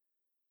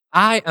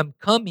 I am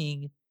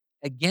coming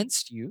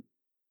against you.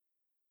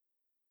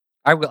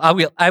 I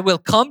will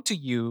come to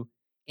you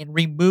and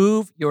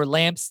remove your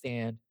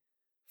lampstand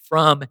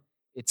from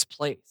its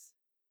place.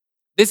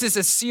 This is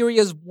a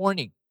serious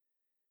warning.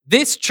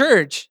 This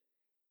church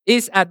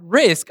is at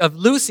risk of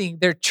losing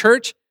their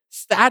church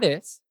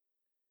status.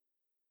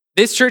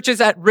 This church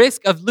is at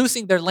risk of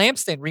losing their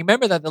lampstand.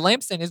 Remember that the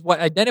lampstand is what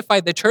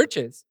identified the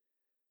churches.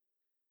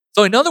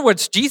 So in other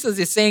words, Jesus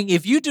is saying,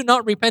 if you do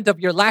not repent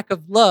of your lack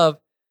of love,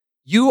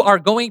 you are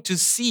going to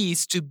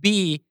cease to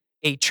be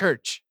a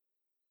church.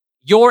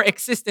 Your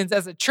existence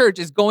as a church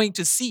is going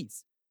to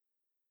cease.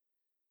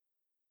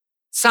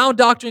 Sound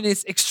doctrine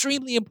is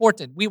extremely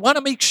important. We want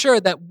to make sure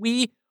that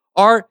we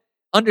are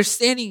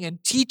understanding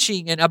and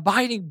teaching and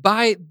abiding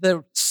by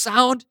the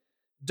sound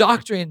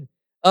doctrine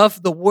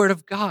of the Word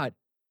of God.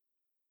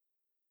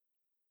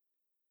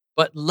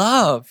 But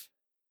love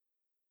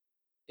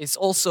is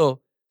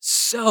also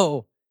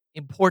so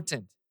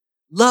important.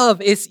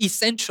 Love is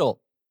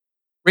essential.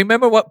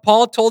 Remember what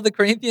Paul told the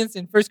Corinthians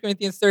in 1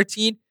 Corinthians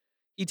 13?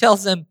 He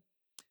tells them,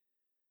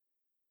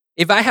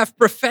 if I have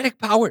prophetic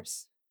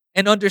powers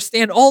and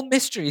understand all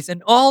mysteries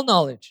and all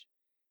knowledge,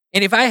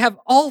 and if I have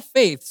all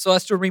faith so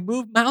as to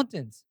remove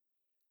mountains,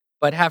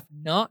 but have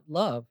not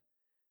love,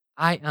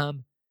 I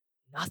am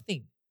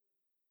nothing.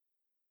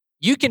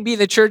 You can be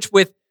the church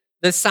with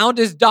the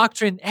soundest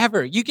doctrine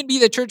ever. You can be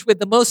the church with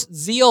the most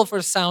zeal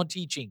for sound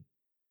teaching.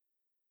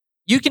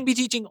 You can be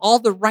teaching all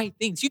the right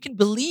things. You can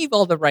believe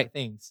all the right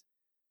things.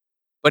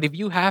 But if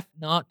you have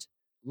not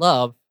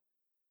love,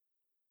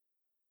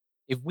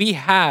 if we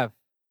have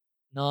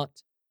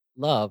not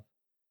love,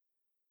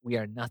 we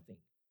are nothing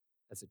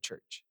as a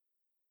church.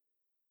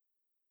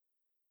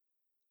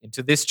 And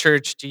to this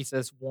church,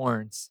 Jesus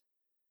warns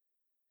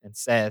and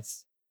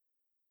says,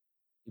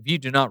 if you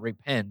do not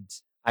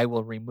repent, I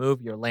will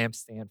remove your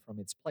lampstand from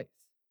its place.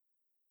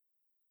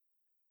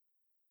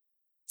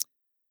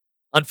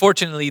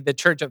 Unfortunately, the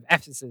church of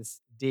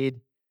Ephesus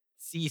did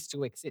cease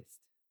to exist.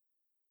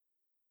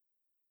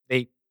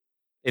 The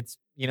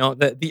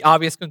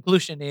obvious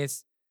conclusion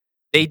is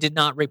they did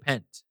not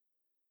repent.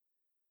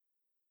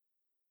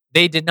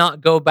 They did not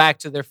go back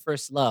to their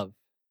first love.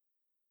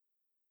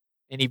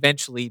 And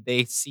eventually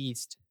they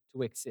ceased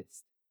to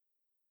exist.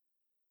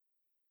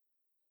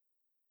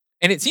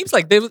 And it seems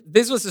like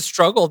this was a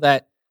struggle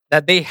that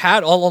they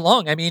had all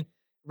along. I mean,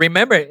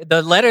 remember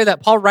the letter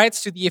that Paul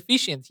writes to the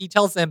Ephesians. He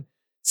tells them,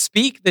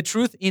 speak the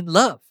truth in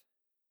love.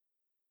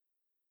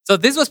 So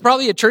this was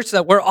probably a church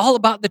that were all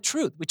about the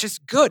truth, which is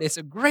good. It's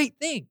a great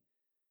thing.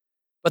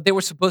 But they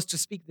were supposed to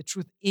speak the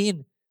truth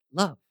in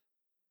love.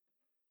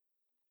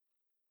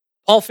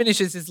 Paul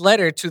finishes his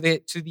letter to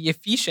the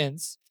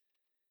Ephesians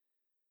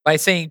by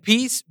saying,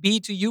 peace be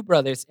to you,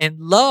 brothers, and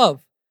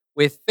love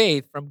with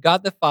faith from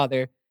God the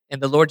Father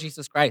and the Lord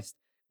Jesus Christ.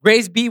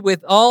 Grace be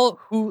with all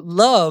who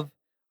love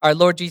our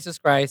Lord Jesus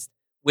Christ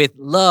with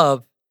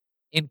love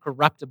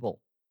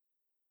incorruptible.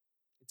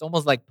 It's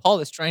almost like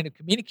Paul is trying to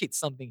communicate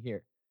something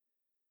here.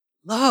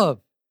 Love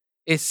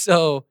is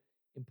so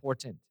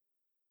important.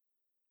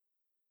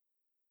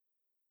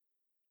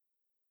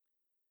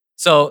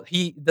 So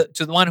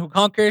to the one who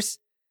conquers,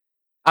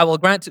 I will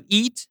grant to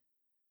eat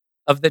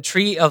of the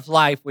tree of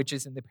life, which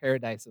is in the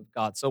paradise of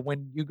God. So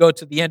when you go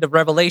to the end of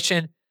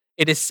Revelation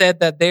it is said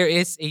that there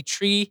is a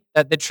tree,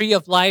 that the tree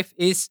of life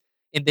is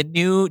in the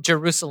New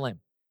Jerusalem.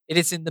 It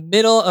is in the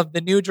middle of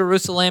the New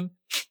Jerusalem.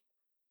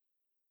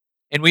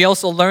 And we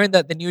also learn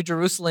that the New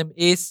Jerusalem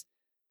is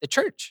the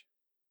church.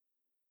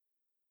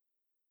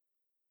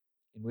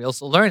 And we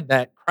also learn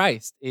that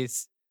Christ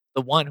is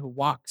the one who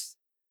walks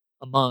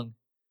among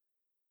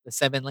the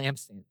seven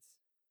lampstands.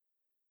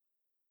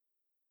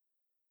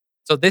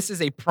 So this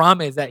is a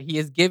promise that he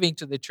is giving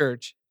to the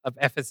church of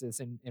Ephesus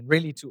and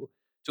really to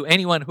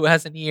anyone who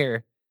has an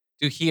ear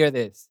to hear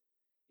this.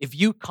 If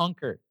you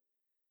conquer,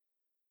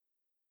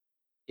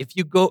 if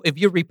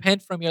you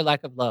repent from your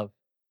lack of love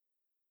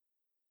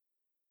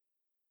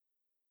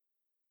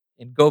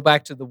and go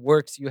back to the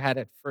works you had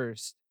at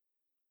first,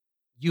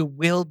 you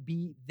will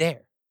be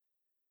there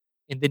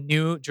in the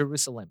New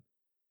Jerusalem.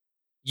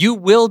 You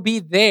will be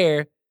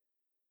there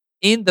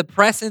in the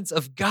presence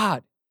of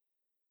God.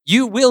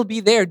 You will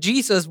be there,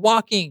 Jesus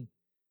walking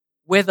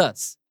with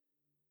us.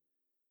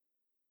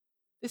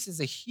 This is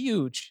a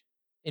huge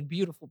and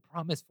beautiful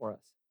promise for us.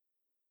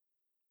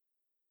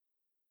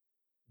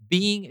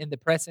 Being in the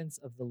presence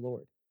of the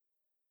Lord.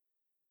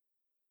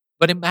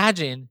 But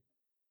imagine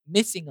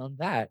missing on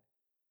that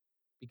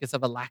because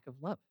of a lack of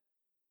love.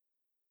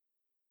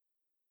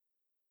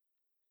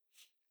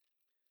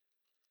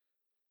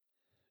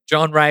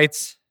 John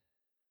writes,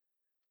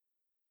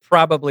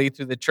 probably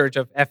to the church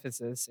of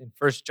Ephesus in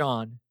 1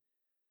 John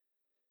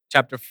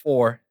chapter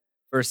 4,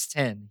 verse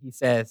 10. He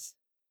says,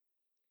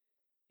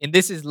 "And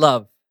this is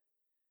love,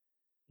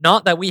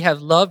 not that we have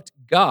loved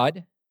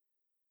God,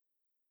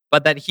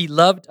 but that he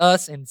loved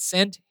us and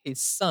sent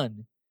his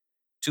Son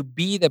to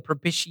be the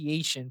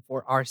propitiation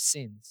for our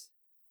sins.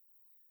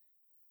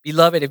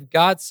 Beloved, if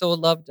God so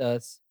loved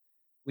us,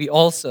 we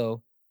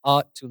also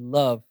ought to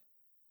love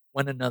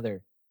one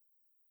another.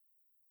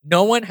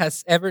 No one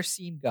has ever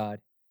seen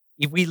God.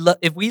 If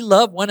we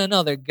love one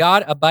another,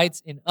 God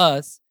abides in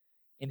us,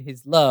 and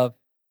his love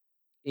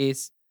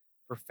is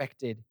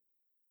perfected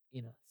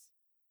in us."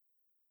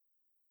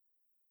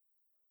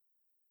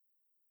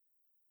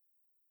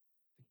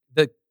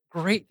 The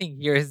great thing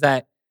here is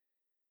that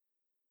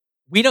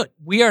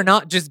we are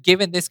not just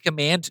given this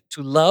command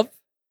to love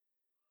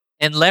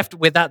and left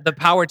without the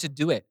power to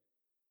do it.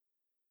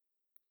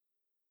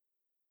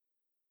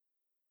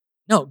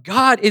 No,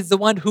 God is the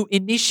one who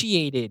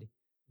initiated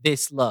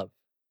this love.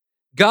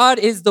 God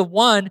is the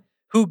one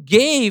who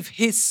gave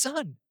his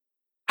Son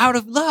out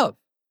of love.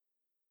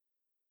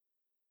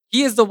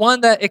 He is the one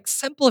that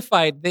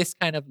exemplified this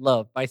kind of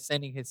love by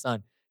sending his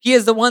Son. He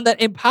is the one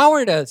that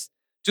empowered us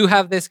to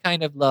have this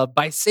kind of love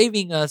by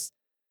saving us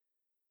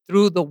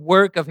through the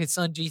work of his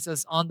Son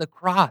Jesus on the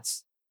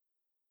cross.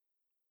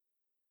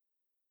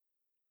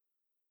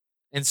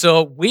 And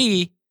so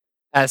we,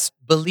 as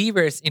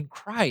believers in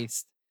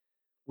Christ,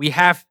 we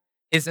have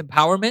his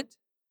empowerment,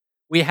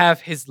 we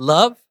have his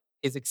love,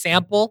 his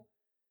example,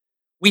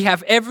 we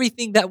have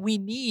everything that we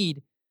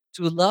need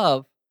to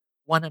love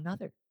one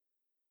another.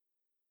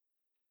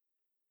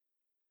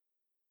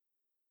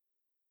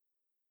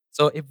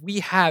 So if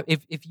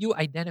you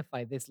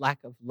identify this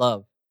lack of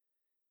love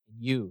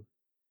in you,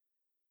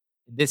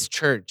 in this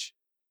church,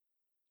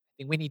 I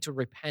think we need to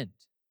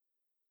repent.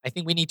 I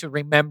think we need to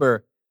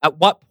remember, at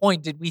what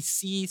point did we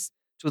cease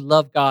to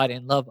love God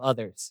and love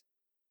others?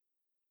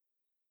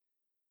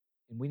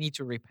 And we need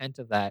to repent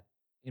of that,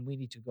 and we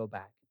need to go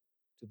back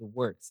to the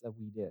works that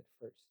we did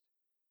first.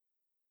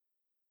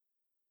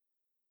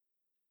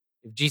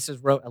 If Jesus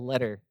wrote a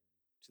letter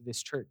to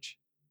this church,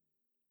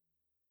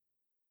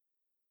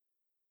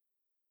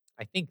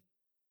 I think,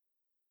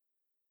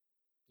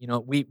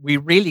 we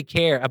really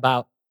care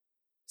about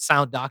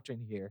sound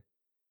doctrine here.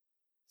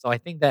 So I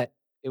think that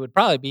it would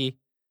probably be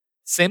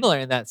similar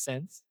in that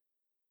sense.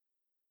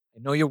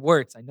 I know your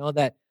works. I know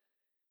that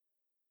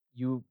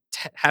you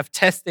have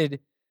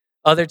tested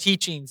other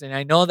teachings, and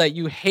I know that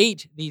you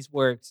hate these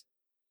works.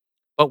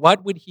 But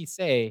what would he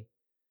say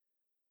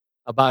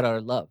about our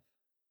love?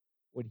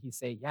 Would he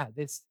say, yeah,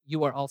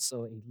 you are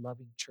also a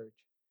loving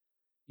church.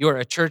 You are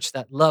a church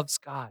that loves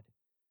God,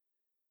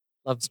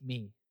 loves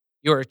me.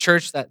 You are a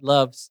church that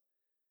loves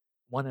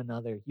one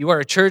another. You are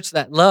a church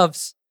that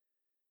loves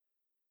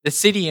the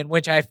city in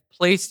which I've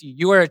placed you.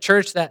 You are a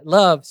church that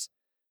loves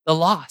the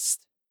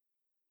lost.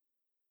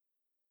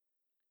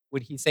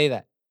 Would he say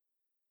that?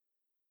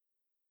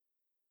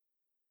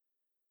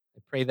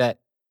 I pray that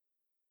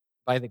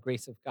by the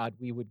grace of God,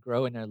 we would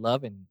grow in our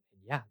love and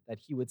that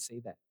he would say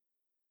that.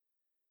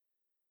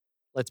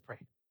 Let's pray.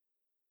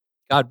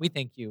 God, we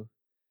thank you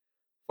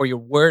for your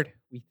word.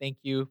 We thank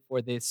you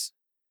for this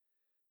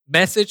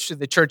message to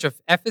the church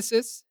of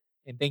Ephesus,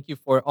 and thank you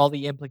for all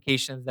the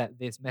implications that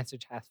this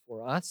message has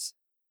for us.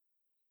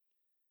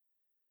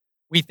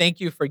 We thank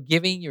you for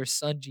giving your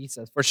Son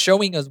Jesus, for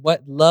showing us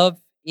what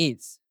love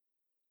is,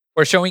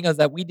 for showing us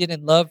that we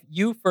didn't love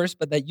you first,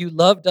 but that you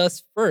loved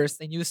us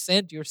first, and you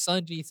sent your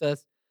Son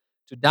Jesus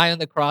to die on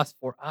the cross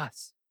for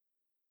us.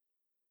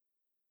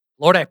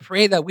 Lord, I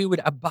pray that we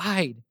would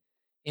abide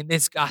in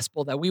this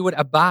gospel, that we would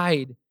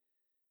abide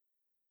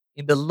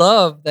in the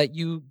love that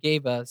you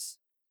gave us,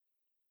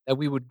 that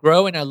we would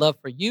grow in our love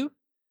for you,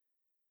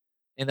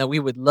 and that we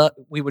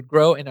would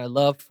grow in our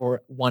love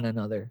for one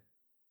another.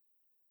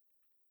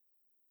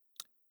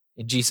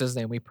 In Jesus'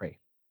 name we pray.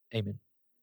 Amen.